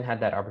 I haven't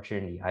had that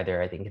opportunity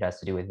either. I think it has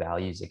to do with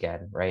values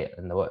again, right?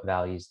 And what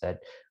values that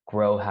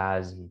Grow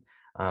has,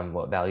 and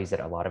what values that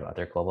a lot of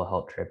other global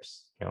health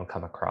trips,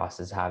 come across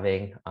as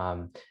having.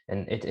 And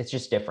it's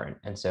just different.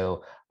 And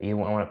so you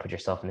want to put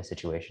yourself in a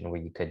situation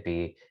where you could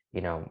be,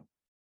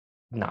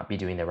 not be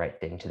doing the right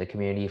thing to the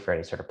community for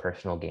any sort of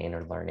personal gain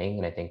or learning.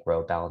 And I think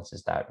Grow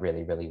balances that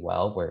really, really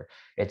well, where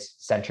it's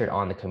centered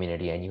on the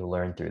community and you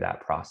learn through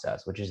that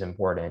process, which is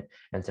important,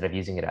 instead of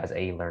using it as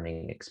a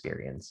learning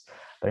experience.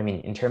 But I mean,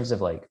 in terms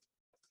of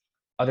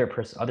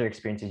other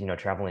experiences,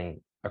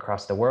 traveling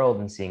across the world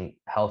and seeing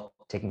health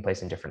taking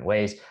place in different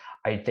ways,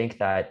 I think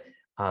that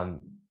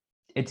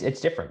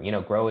it's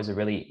different. Grow is a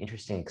really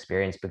interesting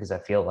experience because I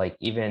feel like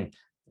even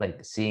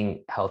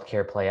seeing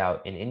healthcare play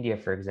out in India,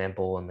 for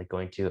example, and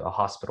going to a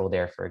hospital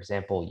there, for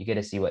example, you get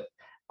to see what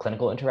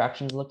clinical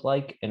interactions look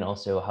like and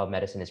also how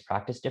medicine is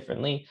practiced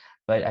differently.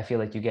 But I feel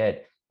like you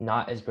get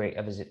not as great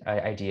of an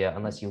idea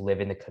unless you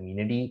live in the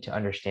community to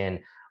understand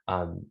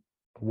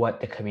what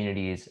the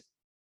community's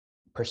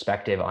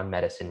perspective on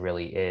medicine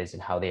really is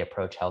and how they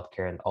approach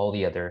healthcare and all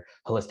the other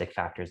holistic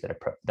factors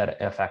that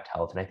affect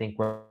health. And I think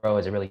Grow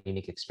is a really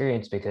unique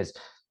experience because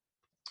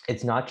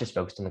it's not just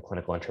focused on the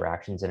clinical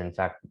interactions. And in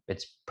fact,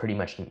 it's pretty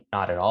much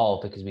not at all,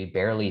 because we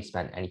barely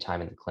spent any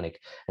time in the clinic.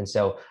 And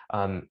so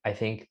I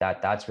think that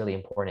that's really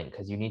important,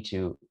 because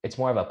it's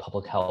more of a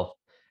public health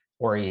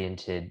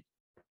oriented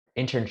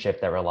internship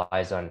that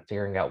relies on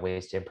figuring out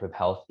ways to improve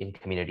health in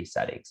community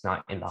settings,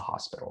 not in the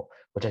hospital,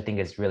 which I think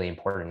is really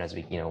important as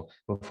we,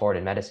 move forward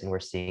in medicine. We're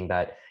seeing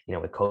that,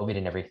 with COVID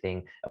and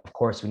everything, of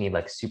course, we need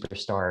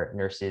superstar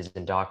nurses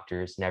and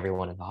doctors and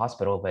everyone in the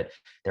hospital, but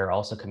there are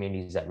also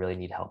communities that really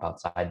need help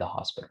outside the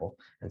hospital.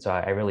 And so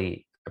I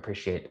really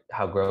appreciate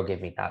how Grow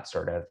gave me that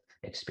sort of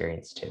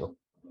experience too.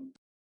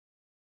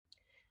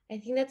 I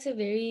think that's a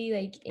very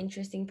like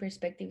interesting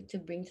perspective to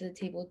bring to the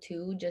table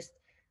too. Just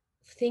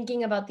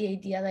thinking about the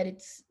idea that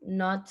it's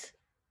not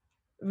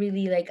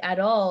really like at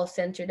all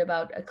centered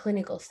about a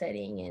clinical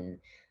setting,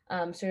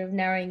 and sort of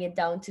narrowing it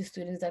down to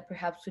students that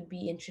perhaps would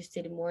be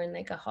interested more in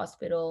like a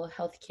hospital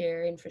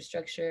healthcare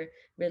infrastructure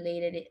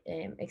related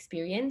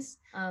experience.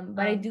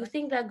 But I do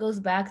think that goes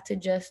back to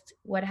just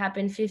what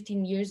happened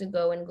 15 years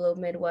ago when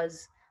GlobeMed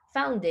was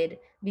founded,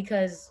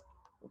 because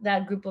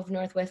that group of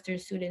Northwestern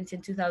students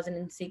in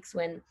 2006,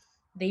 when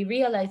they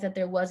realized that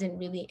there wasn't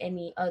really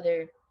any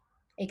other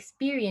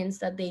experience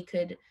that they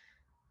could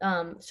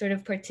sort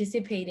of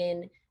participate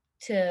in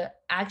to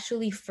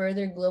actually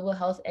further global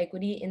health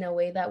equity in a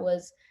way that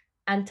was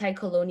anti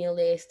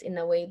colonialist, in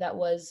a way that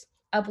was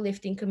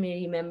uplifting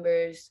community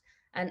members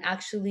and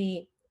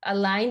actually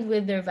aligned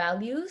with their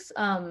values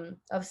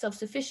of self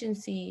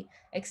sufficiency,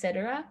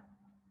 etc.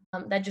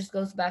 That just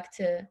goes back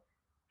to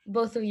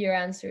both of your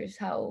answers,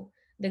 how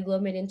the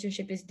GlobeMed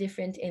internship is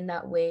different in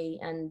that way.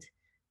 And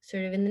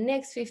sort of in the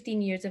next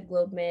 15 years of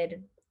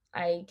GlobeMed,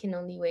 I can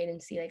only wait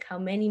and see like how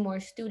many more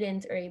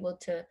students are able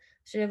to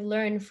sort of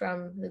learn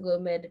from the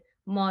GlobeMed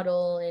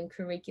model and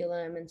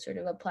curriculum and sort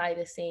of apply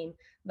the same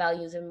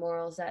values and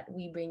morals that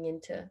we bring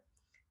into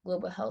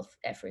global health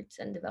efforts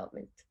and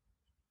development.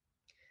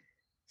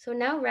 So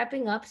now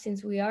wrapping up,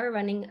 since we are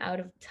running out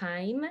of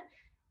time,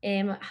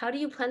 how do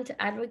you plan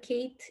to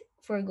advocate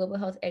for global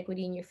health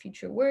equity in your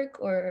future work,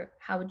 or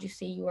how would you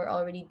say you are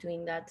already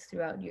doing that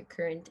throughout your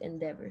current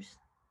endeavors?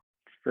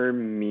 For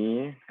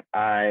me,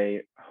 I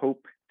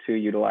hope to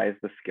utilize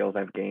the skills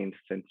I've gained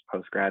since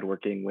postgrad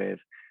working with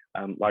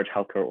large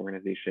healthcare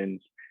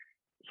organizations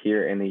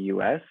here in the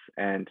US,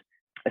 and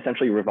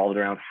essentially revolved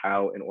around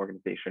how an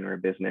organization or a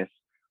business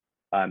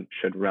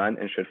should run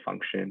and should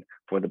function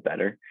for the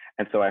better.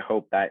 And so I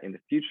hope that in the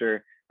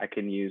future, I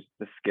can use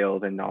the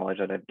skills and knowledge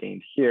that I've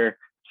gained here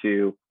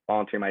to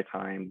volunteer my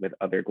time with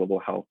other global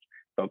health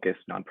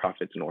focused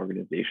nonprofits and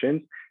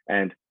organizations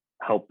and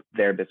help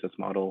their business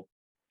model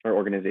or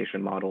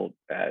organization model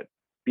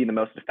be the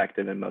most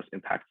effective and most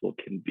impactful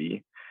it can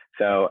be.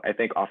 So I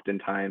think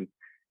oftentimes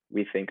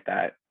we think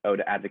that, oh,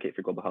 to advocate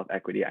for global health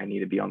equity, I need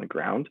to be on the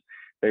ground.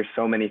 There's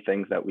so many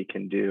things that we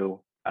can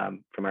do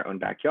from our own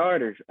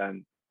backyard or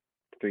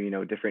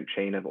through different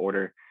chain of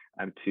order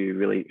to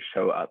really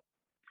show up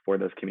for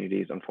those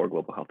communities and for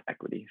global health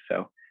equity.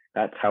 So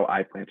that's how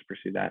I plan to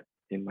pursue that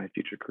in my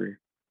future career.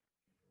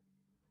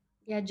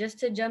 Yeah, just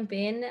to jump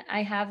in,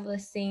 I have the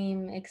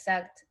same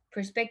exact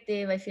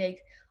perspective. I feel like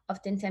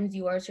oftentimes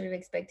you are sort of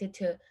expected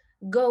to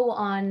go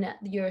on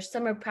your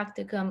summer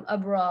practicum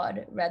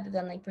abroad rather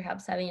than like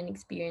perhaps having an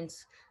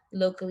experience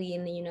locally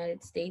in the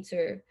United States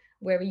or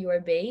wherever you are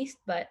based.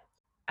 But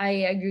I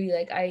agree,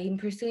 like I am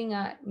pursuing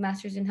a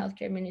master's in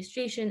healthcare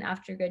administration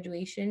after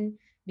graduation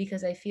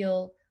because I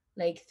feel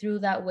like through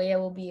that way I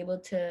will be able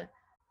to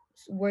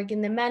work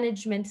in the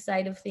management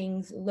side of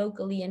things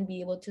locally and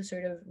be able to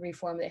sort of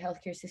reform the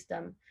healthcare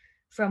system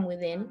from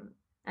within.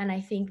 And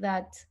I think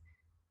that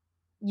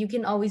you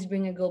can always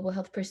bring a global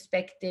health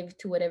perspective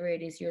to whatever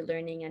it is you're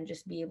learning and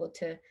just be able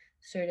to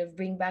sort of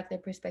bring back the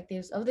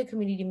perspectives of the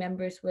community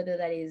members, whether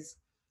that is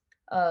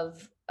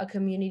of a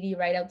community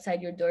right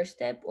outside your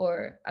doorstep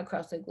or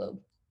across the globe.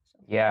 So.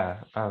 Yeah.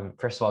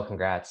 First of all,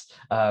 congrats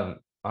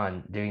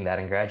on doing that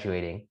and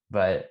graduating.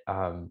 But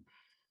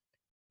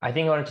I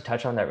think I wanted to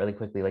touch on that really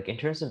quickly. Like in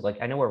terms of like,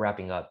 I know we're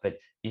wrapping up, but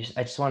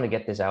I just want to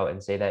get this out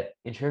and say that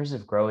in terms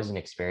of Grow as an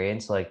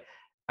experience, like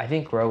I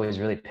think Grow is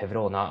really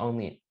pivotal, not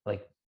only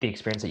like the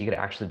experience that you could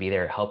actually be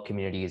there, help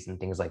communities and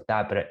things like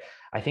that, but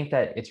I think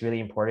that it's really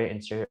important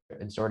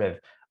in sort of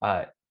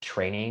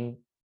training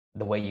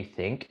the way you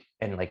think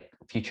and like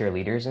future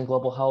leaders in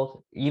global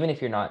health, even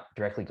if you're not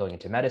directly going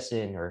into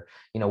medicine or,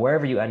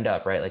 wherever you end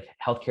up, right? Like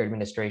healthcare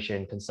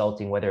administration,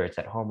 consulting, whether it's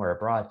at home or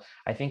abroad.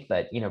 I think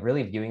that,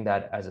 really viewing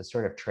that as a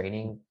sort of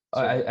training,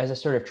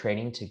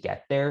 to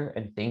get there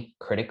and think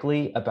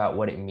critically about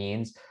what it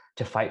means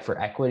to fight for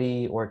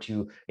equity or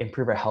to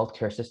improve our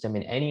healthcare system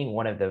in any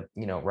one of the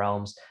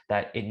realms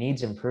that it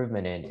needs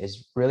improvement in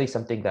is really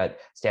something that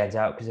stands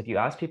out. Because if you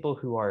ask people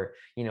who are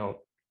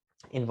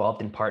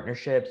involved in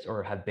partnerships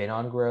or have been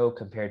on Grow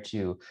compared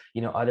to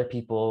other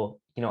people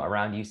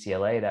around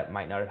UCLA that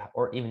might not have,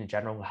 or even in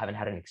general who haven't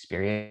had an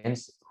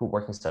experience who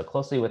working so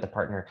closely with a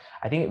partner,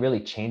 I think it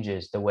really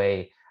changes the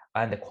way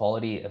and the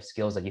quality of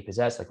skills that you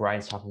possess. Like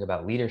Ryan's talking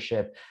about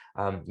leadership.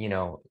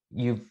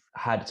 You've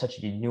had such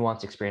a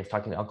nuanced experience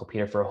talking to Uncle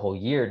Peter for a whole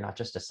year, not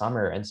just a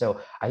summer. And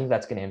so I think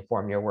that's going to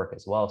inform your work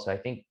as well. So I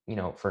think,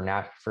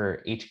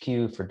 for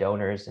HQ, for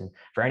donors, and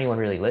for anyone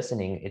really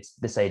listening, it's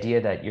this idea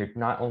that you're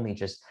not only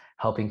just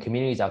helping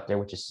communities out there,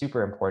 which is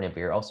super important, but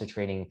you're also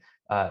training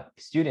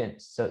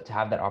students so to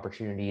have that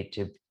opportunity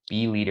to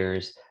be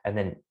leaders and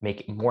then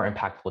make more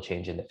impactful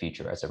change in the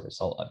future as a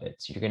result of it.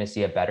 So you're going to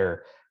see a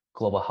better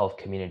global health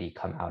community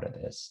come out of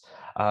this.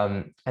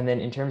 And then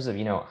in terms of,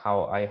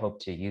 how I hope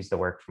to use the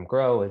work from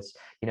Grow is,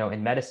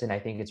 in medicine, I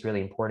think it's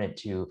really important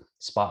to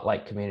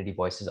spotlight community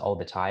voices all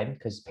the time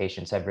because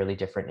patients have really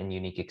different and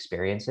unique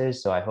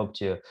experiences. So I hope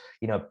to,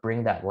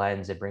 bring that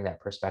lens and bring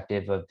that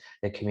perspective of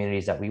the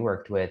communities that we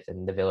worked with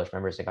and the village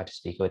members I got to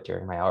speak with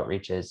during my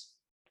outreaches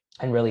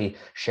and really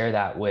share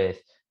that with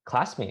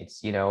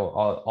classmates,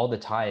 all the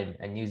time,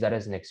 and use that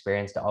as an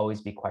experience to always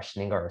be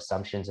questioning our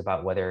assumptions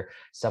about whether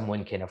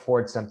someone can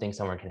afford something,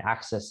 someone can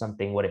access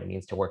something, what it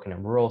means to work in a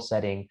rural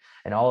setting,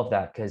 and all of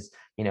that. Because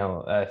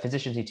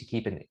physicians need to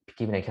keep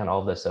in account all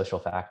of those social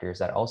factors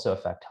that also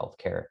affect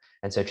healthcare.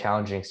 And so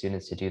challenging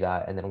students to do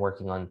that and then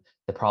working on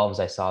the problems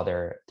I saw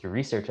there through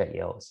research at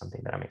Yale is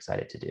something that I'm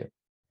excited to do.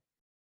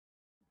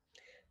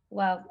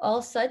 Wow,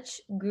 all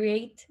such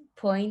great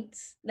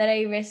points that I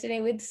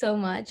resonate with so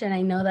much. And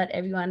I know that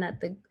everyone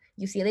at the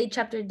UCLA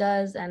chapter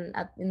does and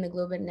in the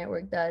GlobeMed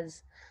Network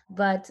does.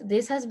 But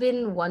this has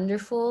been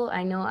wonderful.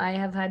 I know I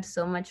have had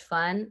so much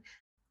fun.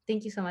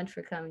 Thank you so much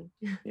for coming.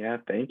 Yeah,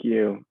 thank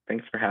you.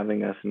 Thanks for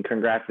having us, and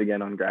congrats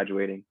again on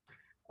graduating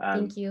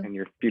Thank you. and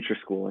your future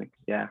schooling.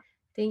 Yeah.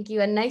 Thank you.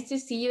 And nice to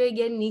see you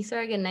again,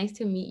 Nisarg, and nice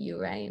to meet you,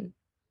 Ryan.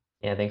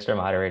 Yeah, thanks for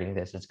moderating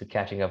this. It's good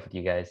catching up with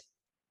you guys.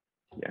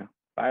 Yeah.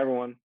 Bye, everyone.